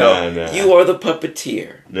know. Nah. You are the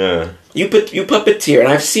puppeteer. Nah. You puppeteer, and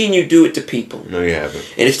I've seen you do it to people. No, you haven't.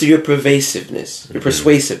 And it's through your pervasiveness, your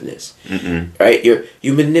persuasiveness, right?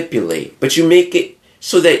 You manipulate, but you make it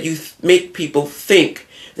so that you make people think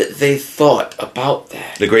that they thought about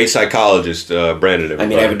that. The great psychologist, Brandon. I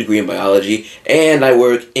mean, I have a degree in biology, and I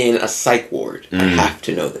work in a psych ward. I have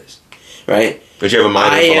to know this, right? But you have a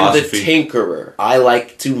mind of philosophy. I am the tinkerer. I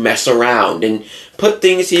like to mess around and put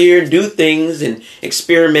things here, do things, and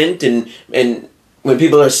experiment, and when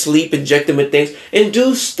people are asleep, inject them with things, and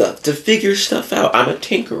do stuff to figure stuff out. I'm a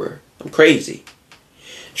tinkerer. I'm crazy.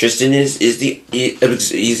 Tristan he's the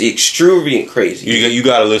extravagant crazy. You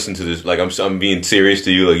got to listen to this. Like I'm being serious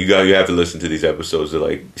to you. Like you have to listen to these episodes to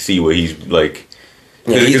like see what he's like.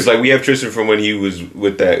 Because like we have Tristan from when he was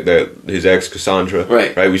with that his ex Cassandra,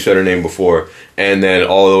 right? We said her name before, and then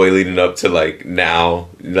all the way leading up to like now,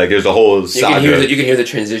 like there's a whole saga. You can hear the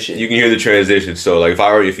transition. You can hear the transition. So like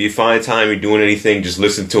if you find time you're doing anything, just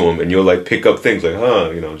listen to him, and you'll like pick up things like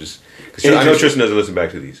just. Cause I know Tristan doesn't listen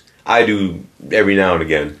back to these. I do every now and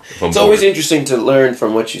again. It's always interesting to learn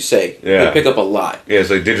from what you say. Yeah. You pick up a lot. Yeah,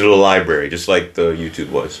 it's like digital library, just like the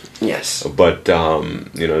YouTube was. Yes. But,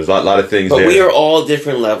 there's a lot of things but there. We are all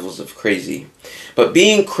different levels of crazy. But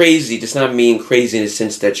being crazy does not mean crazy in the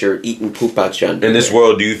sense that you're eating poop out your underwear. In this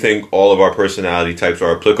world, do you think all of our personality types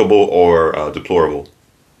are applicable or deplorable?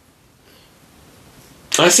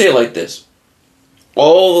 I say it like this.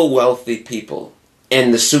 All the wealthy people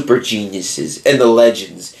and the super geniuses and the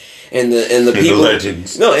legends and the people, the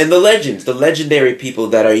legends. No, and the legends, the legendary people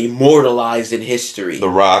that are immortalized in history. The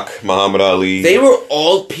Rock, Muhammad Ali. They were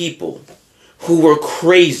all people who were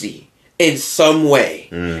crazy in some way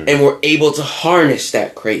and were able to harness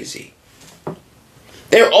that crazy.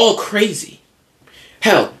 They're all crazy.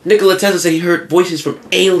 Hell, Nikola Tesla said he heard voices from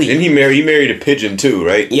aliens. Didn't he married a pigeon too,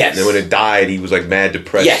 right? Yes. And then when it died, he was like mad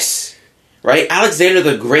depressed. Yes. Right? Alexander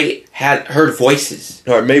the Great had heard voices.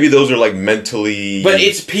 Or maybe those are like mentally... But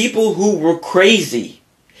it's people who were crazy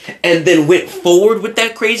and then went forward with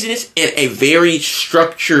that craziness in a very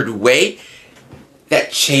structured way that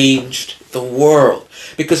changed the world.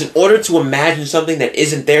 Because in order to imagine something that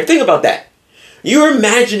isn't there, think about that. You're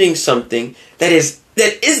imagining something that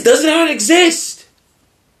does not exist.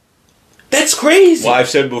 That's crazy. Well, I've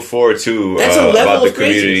said before, too, about the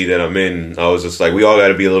community that I'm in. I was just like, we all got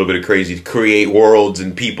to be a little bit of crazy to create worlds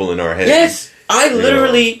and people in our heads. Yes. I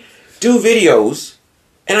literally do videos,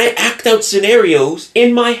 and I act out scenarios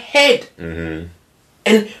in my head. Mm-hmm.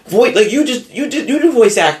 And you do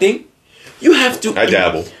voice acting. You have to... I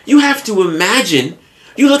dabble. You have to imagine...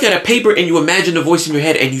 You look at a paper, and you imagine the voice in your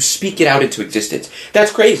head, and you speak it out into existence.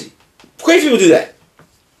 That's crazy. Crazy people do that.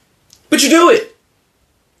 But you do it.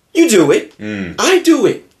 You do it. I do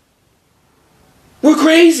it. We're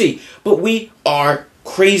crazy. But we are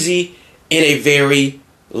crazy in a very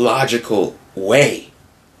logical way.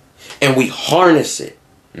 And we harness it.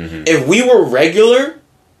 Mm-hmm. If we were regular,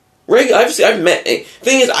 I've met...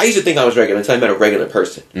 Thing is, I used to think I was regular until I met a regular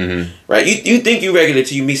person. Mm-hmm. Right? You think you're regular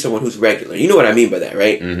until you meet someone who's regular. You know what I mean by that,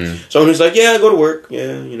 right? Mm-hmm. Someone who's like, yeah, I go to work.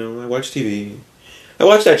 Yeah, I watch TV. I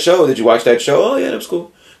watched that show. Did you watch that show? Oh, yeah, that was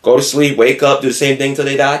cool. Go to sleep, wake up, do the same thing till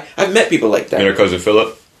they die. I've met people like that. And your cousin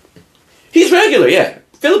Philip? He's regular, yeah.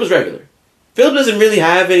 Philip is regular. Philip doesn't really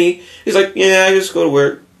have any... He's like, yeah, I just go to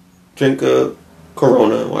work, drink a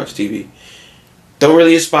Corona, watch TV. Don't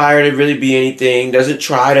really aspire to really be anything. Doesn't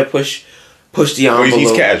try to push the envelope.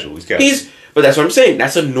 He's casual. But that's what I'm saying.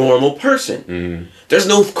 That's a normal person. Mm-hmm. There's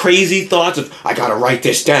no crazy thoughts of, I gotta write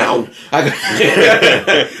this down. I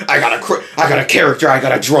got a character I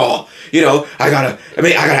gotta draw. I gotta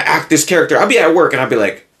act this character. I'll be at work and I'll be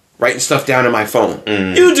like, writing stuff down on my phone.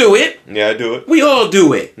 Mm. You do it. Yeah, I do it. We all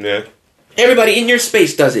do it. Yeah. Everybody in your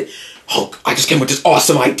space does it. Hulk, I just came with this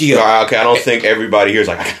awesome idea. Okay, I don't think everybody here is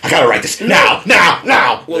like, I gotta write this now.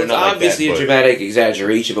 Well, it's obviously a dramatic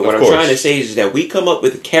exaggeration, but what I'm trying to say is that we come up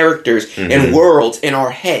with characters and worlds in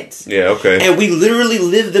our heads. Yeah, okay. And we literally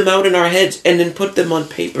live them out in our heads and then put them on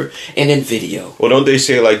paper and in video. Well, don't they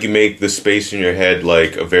say, like, you make the space in your head,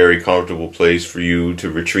 like, a very comfortable place for you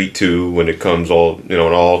to retreat to when it comes all, it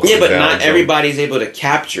all comes down. Yeah, but down, not everybody's able to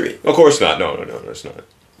capture it. Of course not. No, that's not.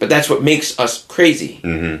 But that's what makes us crazy.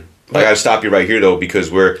 Mm-hmm. I gotta stop you right here, though, because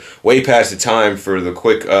we're way past the time for the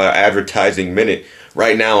quick advertising minute.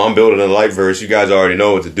 Right now, I'm building a Lightverse. You guys already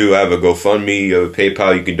know what to do. I have a GoFundMe, a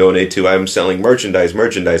PayPal you can donate to. I'm selling merchandise.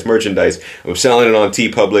 I'm selling it on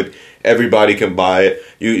TeePublic. Everybody can buy it.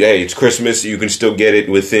 Hey, it's Christmas. You can still get it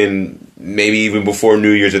within, maybe even before New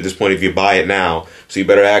Year's at this point if you buy it now. So you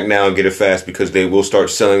better act now and get it fast because they will start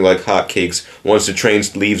selling like hotcakes once the train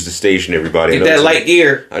leaves the station, everybody. Get that light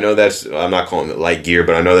gear. I know I'm not calling it light gear,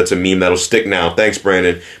 but I know that's a meme that'll stick now. Thanks,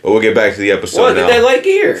 Brandon. But we'll get back to the episode now. Get that light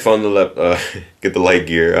gear. Get the light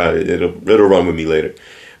gear. It'll run with me later.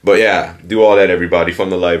 But yeah, do all that, everybody.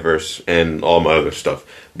 Fund the Lightverse and all my other stuff.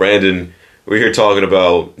 Brandon... We're here talking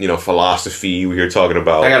about, philosophy. We're here talking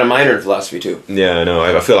about... I got a minor in philosophy, too. Yeah, I know.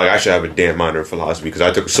 I feel like I should have a damn minor in philosophy because I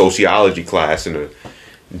took a sociology class in a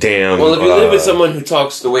damn... Well, if you live with someone who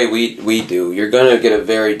talks the way we do, you're going to get a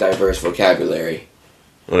very diverse vocabulary.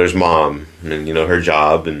 Well, there's Mom and, her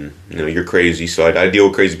job and, you're crazy. So I deal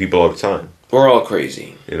with crazy people all the time. We're all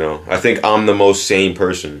crazy. I think I'm the most sane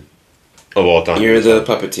person of all time. You're the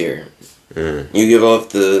puppeteer. Mm. You give off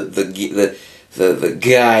the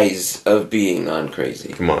guise of being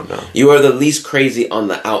non-crazy. Come on now. You are the least crazy on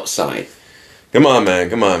the outside. Come on, man.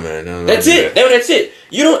 No, that's it. That's it.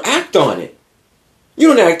 You don't act on it.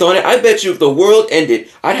 I bet you if the world ended,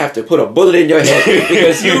 I'd have to put a bullet in your head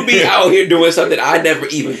because you'd be out here doing something I never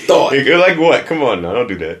even thought. You're like what? Come on now. Don't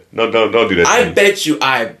do that. No, don't do that. I bet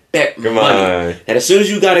money that as soon as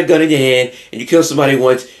you got a gun in your hand and you kill somebody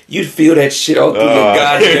once, you'd feel that shit all through your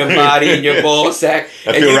goddamn body and your ball sack.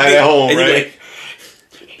 I feel right at home, right?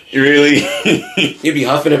 You really? You'd be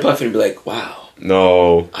huffing and puffing and be like, wow.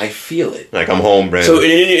 No. I feel it. Like, I'm home, Brandon. So,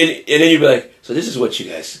 and then you'd be like, so this is what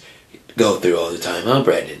you guys go through all the time, huh,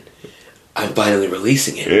 Brandon? I'm finally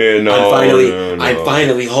releasing it. Yeah, no, I'm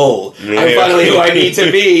finally whole. Yeah. I'm finally who I need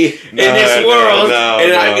to be in this world.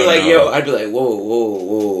 And I'd be like,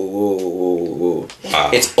 whoa.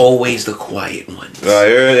 Wow. It's always the quiet ones.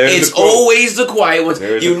 It's always the quiet ones.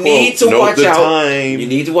 You need to watch out. You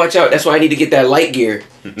need to watch out. That's why I need to get that light gear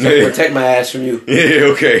so I can protect my ass from you.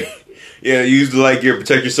 Yeah, okay. Yeah, use the light gear.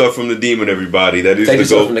 Protect yourself from the demon, everybody. That is protect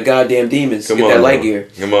yourself from the goddamn demons. Get that light gear.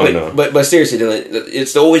 Come on now. But seriously, Dylan,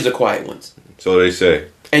 it's always the quiet ones. So they say.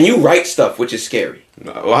 And you write stuff, which is scary.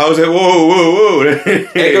 Well, how's that? Whoa.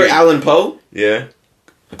 Edgar Allan Poe? Yeah.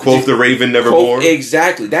 Quoth the Raven Nevermore.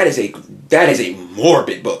 Exactly. That is a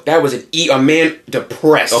morbid book. That was a man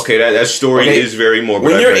depressed. Okay, that story is very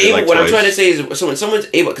morbid. When you're able, what I'm trying to say is, when someone's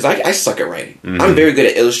able, because I suck at writing. Mm-hmm. I'm very good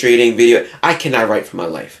at illustrating video. I cannot write for my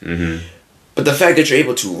life. Mm-hmm. But the fact that you're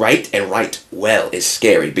able to write and write well is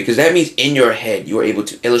scary, because that means in your head you are able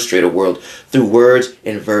to illustrate a world through words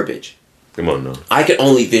and verbiage. Come on now. I can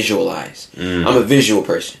only visualize. Mm-hmm. I'm a visual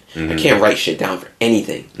person. Mm-hmm. I can't write shit down for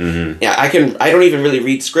anything. Mm-hmm. Yeah, I don't even really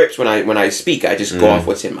read scripts when I speak. I just go off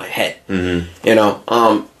what's in my head. Mm-hmm. You know,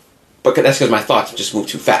 but that's because my thoughts just move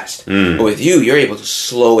too fast. Mm. But with you, you're able to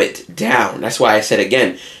slow it down. That's why I said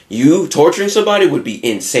again, you torturing somebody would be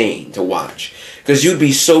insane to watch, because you'd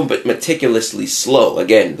be so meticulously slow.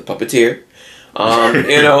 Again, the puppeteer.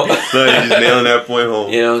 You know, no, you're just nailing that point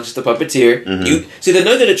home. You know, just the puppeteer. Mm-hmm. You see the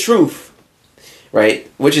nugget of truth.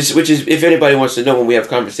 Right, which is if anybody wants to know when we have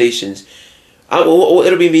conversations,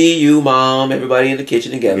 it'll be me, you, mom, everybody in the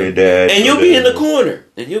kitchen together, your dad, and you'll be in the corner,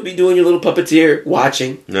 and you'll be doing your little puppeteer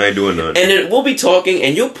watching. I ain't doing nothing. And then we'll be talking,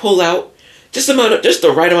 and you'll pull out just the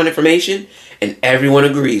right amount of information, and everyone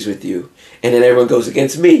agrees with you, and then everyone goes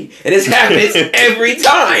against me, and this happens every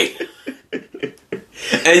time.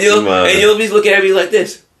 And you'll be looking at me like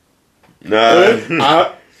this.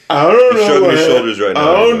 Nah. I don't know. Shrugging his shoulders right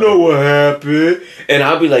now. I don't know what happened. And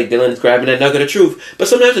I'll be like, Dylan's grabbing that nugget of truth. But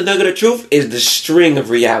sometimes the nugget of truth is the string of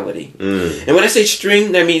reality. Mm. And when I say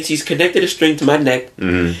string, that means he's connected a string to my neck,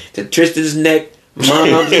 to Tristan's neck,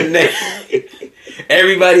 Mom's neck,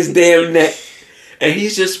 everybody's damn neck. And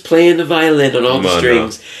he's just playing the violin on all the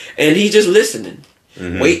strings. Now. And he's just listening.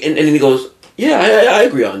 Mm-hmm. Wait, and then he goes, yeah, I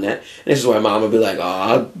agree on that. And this is why Mom will be like,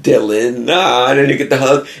 "Oh, Dylan, nah." And then you get the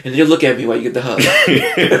hug, and then you'll look at me while you get the hug.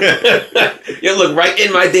 You'll look right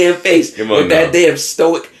in my damn face with that damn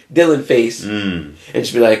stoic Dylan face, and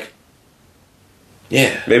just be like,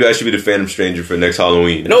 "Yeah." Maybe I should be the Phantom Stranger for next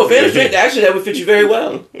Halloween. No, Phantom Stranger. Actually, that would fit you very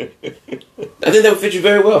well. I think that would fit you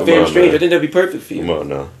very well, Phantom Stranger. I think that would be perfect for you. Come on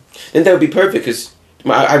now. I think that would be perfect because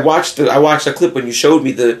I watched the clip when you showed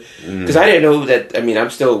me because I didn't know that. I mean,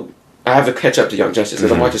 I have to catch up to Young Justice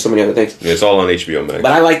because I'm watching so many other things. Yeah, it's all on HBO Max.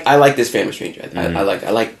 But I like this Phantom Stranger. I like.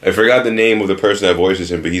 I forgot the name of the person that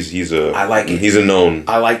voices him, but he's a. I like it. He's a known.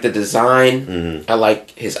 I like the design. Mm-hmm. I like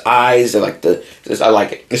his eyes. I like it.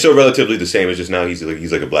 It's still relatively the same. It's just now he's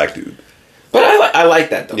like a black dude. But I like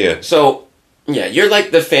that though. Yeah. So yeah, you're like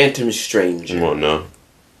the Phantom Stranger. Come on now.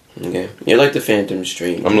 Okay, you're like the Phantom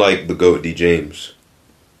Stranger. I'm like the GOAT D James.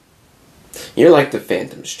 You're like the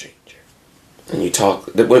Phantom Stranger. And you talk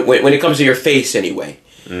when it comes to your face anyway.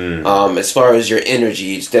 As far as your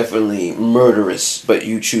energy, it's definitely murderous, but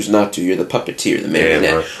you choose not to. You're the puppeteer, the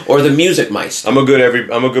marionette, or the music meister. I'm a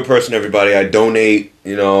good person, everybody. I donate.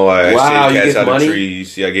 You know, I save cats out of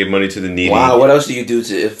trees. Yeah, I gave money to the needy. Wow, what else do you do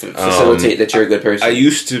to facilitate that you're a good person? I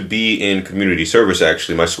used to be in community service.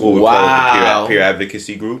 Actually, my school would call it the peer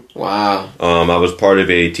advocacy group. Wow. I was part of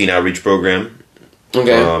a teen outreach program.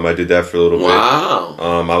 Okay. I did that for a little bit. Wow.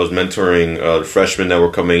 I was mentoring the freshmen that were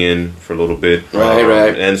coming in for a little bit.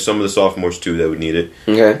 Right. And some of the sophomores too that would need it.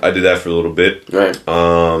 Okay. I did that for a little bit. Right.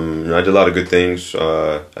 I did a lot of good things.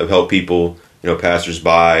 I've helped people,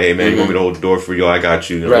 passers-by. Hey man, you want me to hold the door for you? I got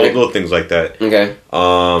you. Little things like that. Okay.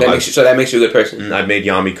 That makes you a good person. I made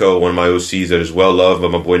Yamiko one of my OCs that is well loved by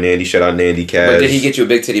my boy Nandy. Shout out Nandy Kaz. But did he get you a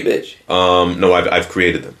big titty bitch? No, I've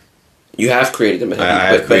created them. You have created them, but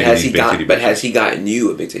has he gotten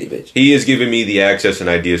you a big titty bitch? He has given me the access and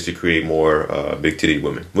ideas to create more big titty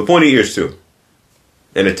women with pointy ears too,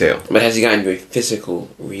 and a tail. But has he gotten you a physical,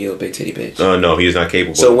 real big titty bitch? No, he is not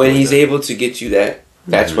capable. So when he's able to get you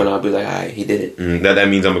that's when I'll be like, alright, he did it. That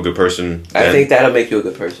means I'm a good person. I think that'll make you a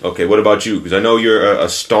good person. Okay, what about you? Because I know you're a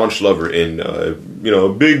staunch lover in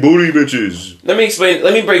big booty bitches. Let me explain.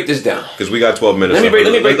 Let me break this down. Because we got 12 minutes.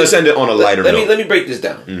 Let's end it on a lighter note. Let me break this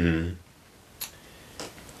down. Mm-hmm.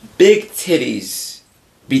 Big titties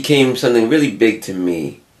became something really big to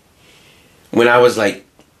me when I was like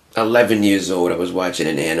 11 years old. I was watching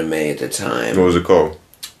an anime at the time. What was it called?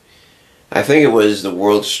 I think it was The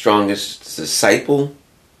World's Strongest Disciple.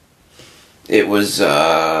 It was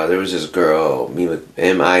there was this girl, Miku,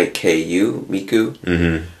 Miku.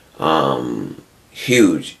 Mm-hmm.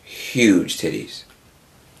 Huge titties.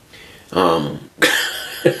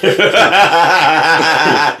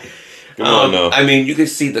 Come on, no. I mean, you can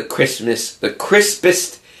see the crispness, the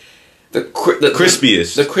crispiest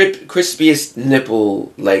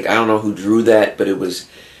nipple. Like, I don't know who drew that, but it was,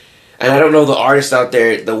 and I don't know the artist out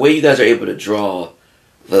there. The way you guys are able to draw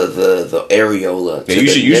the areola. Yeah,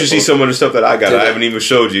 you should see some of the stuff that I got. I haven't even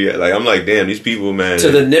showed you yet. Like, I'm like, damn, these people, man.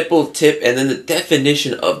 To the nipple tip, and then the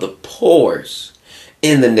definition of the pores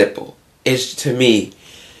in the nipple is, to me,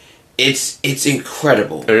 it's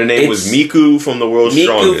incredible. And her name was Miku from the World's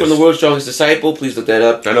Strongest. Miku from the World's Strongest Disciple. Please look that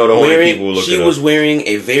up. I know the only people will look it up. She was wearing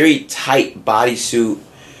a very tight bodysuit.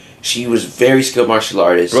 She was very skilled martial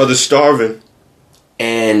artist. Brother's starving.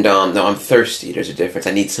 And no, I'm thirsty. There's a difference.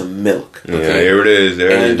 I need some milk. Okay? Yeah, here it is.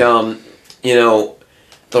 You know,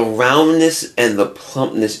 the roundness and the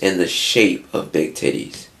plumpness and the shape of big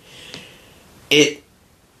titties.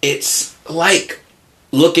 It's like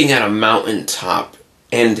looking at a mountaintop,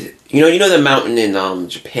 and you know the mountain in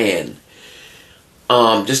Japan.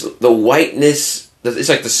 Just the whiteness. It's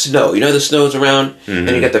like the snow. You know the snow's around, and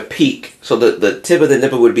you got the peak. So the tip of the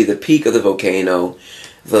nipple would be the peak of the volcano.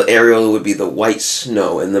 The areola would be the white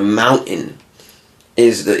snow, and the mountain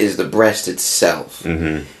is the breast itself.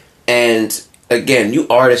 Mm-hmm. And again, you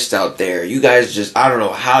artists out there, you guys just, I don't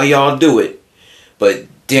know how y'all do it, but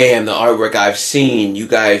damn, the artwork I've seen, you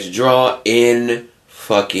guys draw in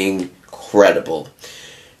fucking credible.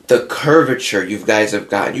 The curvature you guys have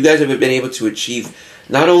gotten, you guys have been able to achieve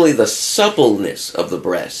not only the suppleness of the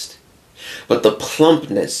breast, but the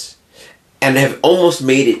plumpness, and have almost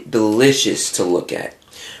made it delicious to look at.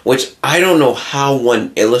 Which I don't know how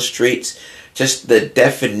one illustrates just the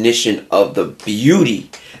definition of the beauty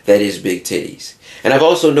that is big titties. And I've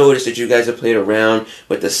also noticed that you guys have played around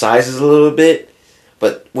with the sizes a little bit.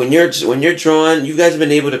 But when you're drawing, you guys have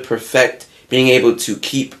been able to perfect being able to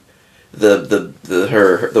keep the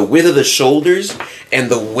width of the shoulders and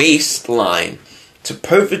the waistline to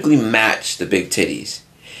perfectly match the big titties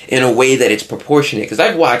in a way that it's proportionate. Because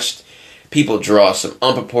I've watched people draw some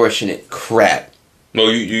unproportionate crap. No,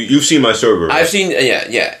 you've seen my server. Right? I've seen,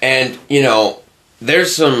 yeah. And, you know,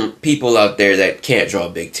 there's some people out there that can't draw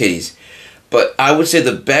big titties. But I would say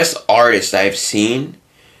the best artist I've seen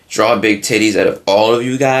draw big titties out of all of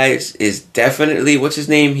you guys is definitely, what's his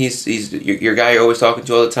name? He's your guy you're always talking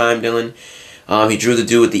to all the time, Dylan. He drew the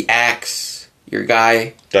dude with the axe. Your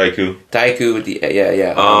guy. Daiku with the,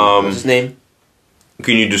 yeah. What's his name?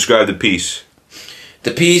 Can you describe the piece? The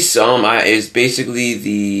piece is basically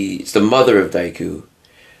it's the mother of Daiku.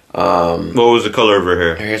 What was the color of her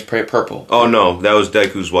hair? Her hair's purple. Oh no, that was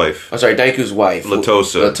Daiku's wife. Oh, sorry, Daiku's wife.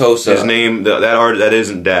 Latosa. His name, that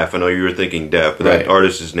isn't Daff. I know you were thinking Daff, but that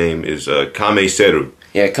artist's name is Kame Seru.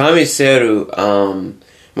 Yeah, Kame Seru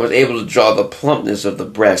was able to draw the plumpness of the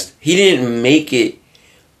breast. He didn't make it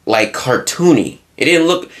like cartoony. It didn't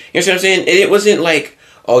look. You know what I'm saying? It wasn't like,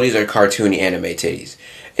 oh, these are cartoony anime titties.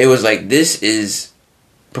 It was like, this is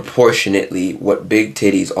proportionately what big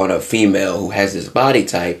titties on a female who has this body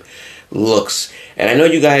type looks. And I know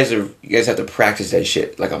you guys have to practice that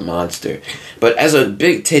shit like a monster, but as a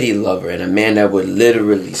big titty lover and a man that would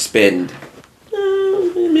literally spend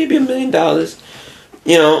maybe $1 million,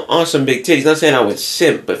 you know, on some big titties. Not saying I would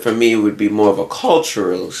simp, but for me it would be more of a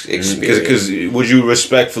cultural experience. Because would you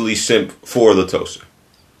respectfully simp for Latosa?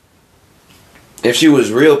 If she was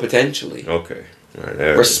real, potentially. Okay.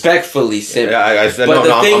 Right, respectfully simp. Yeah, but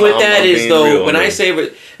the thing with that is, though, when I say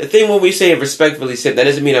the thing when we say respectfully simp, that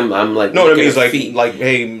doesn't mean I'm like, no, it means like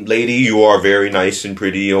hey lady, you are very nice and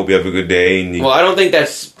pretty. Hope you have a good day. And well, I don't think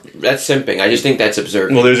that's simping. I just think that's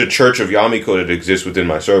observant. Well, there's a church of Yamiko that exists within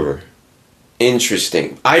my server.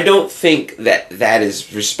 Interesting. I don't think that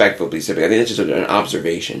is respectfully simping. I think it's just an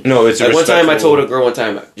observation. No, it's like one time I told a girl I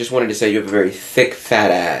just wanted to say you have a very thick,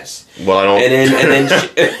 fat ass. Well, I don't.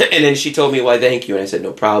 And then she told me why thank you, and I said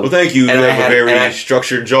no problem. Well, thank you. You have a very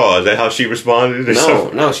structured jaw. Is that how she responded?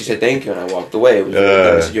 No. She said thank you, and I walked away. It was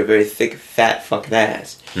I said, you're a very thick, fat fucking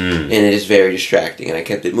ass, and it is very distracting, and I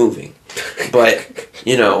kept it moving. But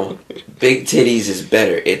you know, big titties is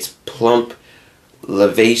better. It's plump,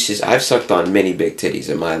 lavacious. I've sucked on many big titties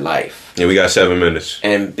in my life. Yeah, we got 7 minutes.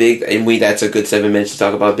 That's a good 7 minutes to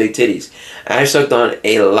talk about big titties. I've sucked on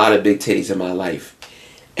a lot of big titties in my life.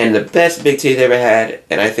 And the best big titties I ever had,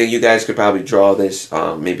 and I think you guys could probably draw this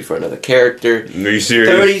maybe for another character. Are you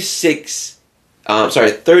serious?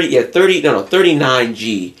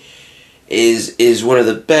 39G is one of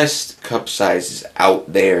the best cup sizes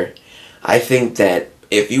out there. I think that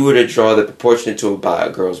if you were to draw the proportionate to a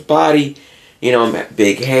girl's body, you know,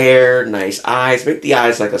 big hair, nice eyes, make the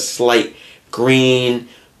eyes like a slight green,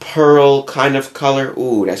 pearl kind of color.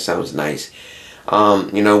 Ooh, that sounds nice.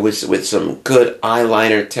 with some good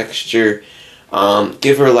eyeliner texture.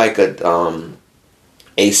 Give her like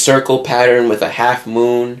a circle pattern with a half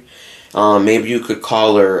moon. Maybe you could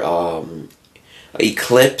call her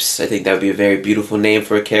Eclipse. I think that would be a very beautiful name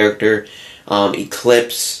for a character.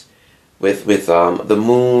 Eclipse with the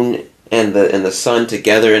moon and the sun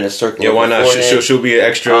together in a circle. Yeah, why not? She'll be an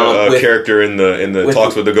extra character in the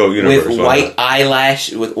Talks with the Goat universe. With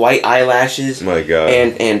white eyelashes. My God.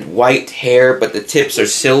 And white hair, but the tips are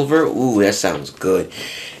silver. Ooh, that sounds good.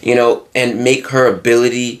 And make her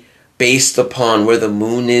ability based upon where the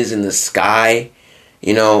moon is in the sky.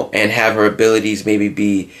 And have her abilities maybe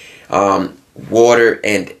be water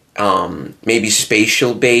and maybe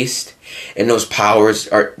spatial based. And those powers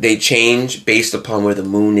they change based upon where the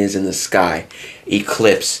moon is in the sky.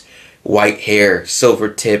 Eclipse, white hair, silver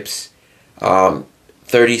tips,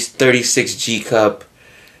 36 G cup,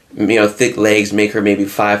 thick legs, make her maybe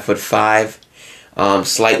 5'5",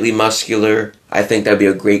 slightly muscular. I think that'd be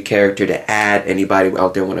a great character to add. Anybody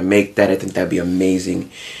out there want to make that? I think that'd be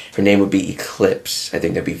amazing. Her name would be Eclipse. I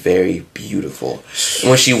think that'd be very beautiful. And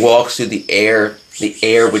when she walks through the air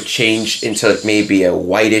would change into maybe a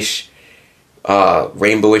whitish,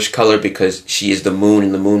 rainbowish color because she is the moon,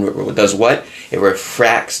 and the moon does what? It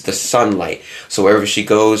refracts the sunlight. So wherever she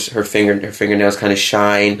goes, her fingernails kind of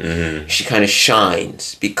shine. Mm-hmm. She kind of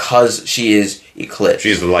shines because she is Eclipse.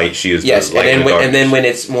 She is the light. She is the light. And then when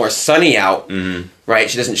it's more sunny out, right?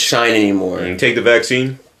 She doesn't shine anymore. And take the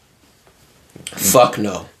vaccine. Fuck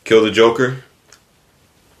no. Kill the Joker.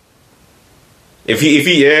 If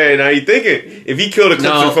he now you thinking if he killed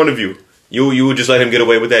Eclipse in front of you. You would just let him get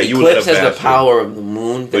away with that. Eclipse has the power of the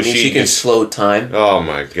moon. That means she can slow time. Oh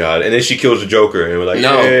my God! And then she kills the Joker, and we're like,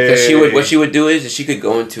 no, because what she would do is she could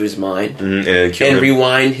go into his mind and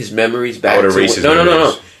rewind his memories back. I would erase his memories.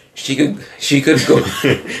 No. She could go.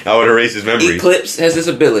 I would erase his memories. Eclipse has this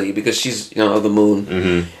ability because she's of the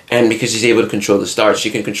moon, and because she's able to control the stars, she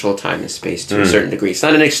can control time and space to a certain degree. It's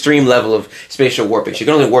not an extreme level of spatial warping. She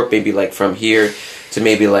can only warp maybe like from here to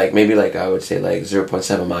maybe like I would say like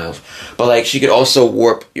 0.7 miles. But like she could also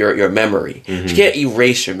warp your memory. She can't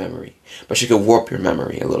erase your memory, but she could warp your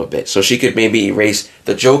memory a little bit. So she could maybe erase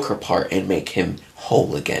the Joker part and make him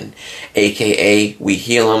whole again. AKA, we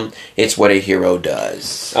heal him. It's what a hero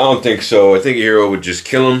does. I don't think so. I think a hero would just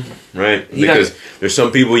kill him, right? Because there's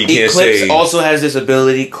some people you can't say. Eclipse also has this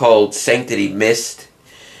ability called Sanctity Mist.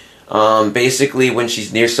 Basically, when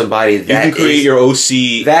she's near somebody, you can create your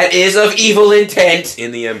OC that is of evil intent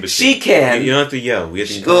in the embassy. She can. You don't have to yell. We have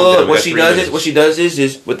to what she does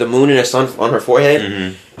is with the moon and the sun on her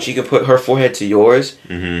forehead, she can put her forehead to yours,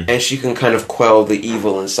 and she can kind of quell the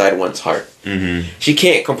evil inside one's heart. She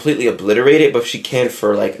can't completely obliterate it, but she can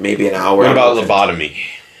for like maybe an hour. What about lobotomy?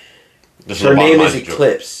 Her name is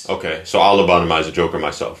Eclipse. Okay, so I'll lobotomize the Joker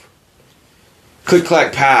myself. Click,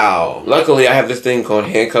 clack, pow. Luckily, I have this thing called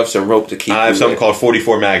handcuffs and rope to keep. I have something called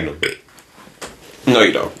 44 Magnum. No,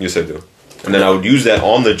 you don't. Yes, I do. And then I would use that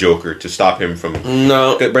on the Joker to stop him from.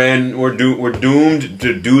 No, Brand, we're doomed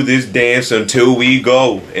to do this dance until we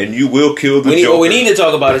go, and you will kill the Joker. What we need to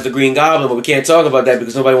talk about is the Green Goblin, but we can't talk about that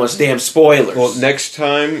because nobody wants damn spoilers. Well, next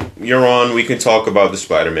time you're on, we can talk about the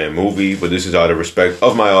Spider-Man movie, but this is out of respect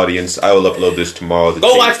of my audience. I will upload this tomorrow.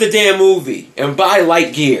 Go watch the damn movie and buy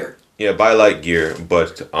light gear. Yeah, buy light gear,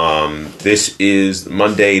 but this is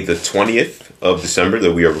Monday the 20th of December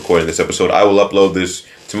that we are recording this episode. I will upload this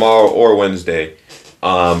tomorrow or Wednesday.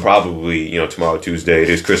 Probably, tomorrow, Tuesday. It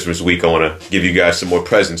is Christmas week. I want to give you guys some more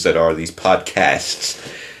presents that are these podcasts.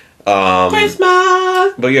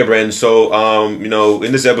 Christmas! But yeah, Brandon, so,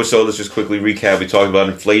 in this episode, let's just quickly recap. We talked about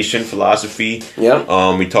inflation, philosophy.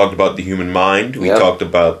 Yeah. We talked about the human mind. We talked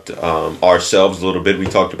about ourselves a little bit. We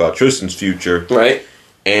talked about Tristan's future. Right.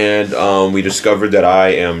 And we discovered that I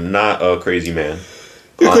am not a crazy man.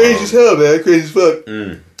 You're crazy as hell, man. Crazy as fuck.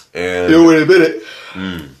 And you don't want to admit it.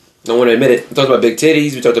 Don't want to admit it. We talked about big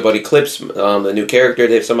titties. We talked about Eclipse, the new character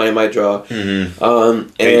that somebody might draw.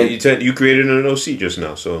 And you created an OC just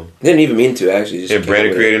now, so didn't even mean to actually. Just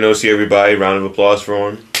Brandon created an OC. Everybody, round of applause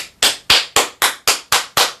for him.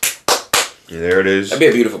 And there it is. That'd be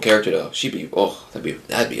a beautiful character, though.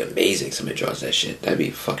 That'd be amazing. Somebody draws that shit. That'd be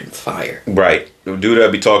fucking fire. Right. The dude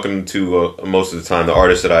I'd be talking to most of the time, the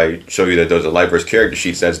artist that I show you that does the Lightverse character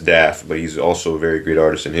sheets, that's Daft, but he's also a very great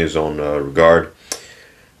artist in his own regard.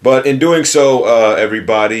 But in doing so,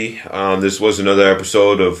 everybody, this was another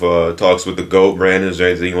episode of Talks with the GOAT. Brandon, is there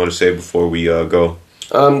anything you want to say before we go?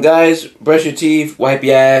 Guys, brush your teeth, wipe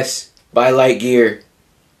your ass, buy light gear.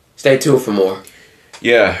 Stay tuned for more.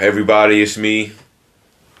 Yeah, everybody, it's me,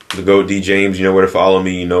 the GOAT D. James. You know where to follow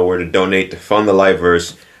me. You know where to donate to fund the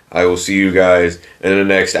Lightverse. I will see you guys in the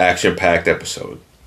next action-packed episode.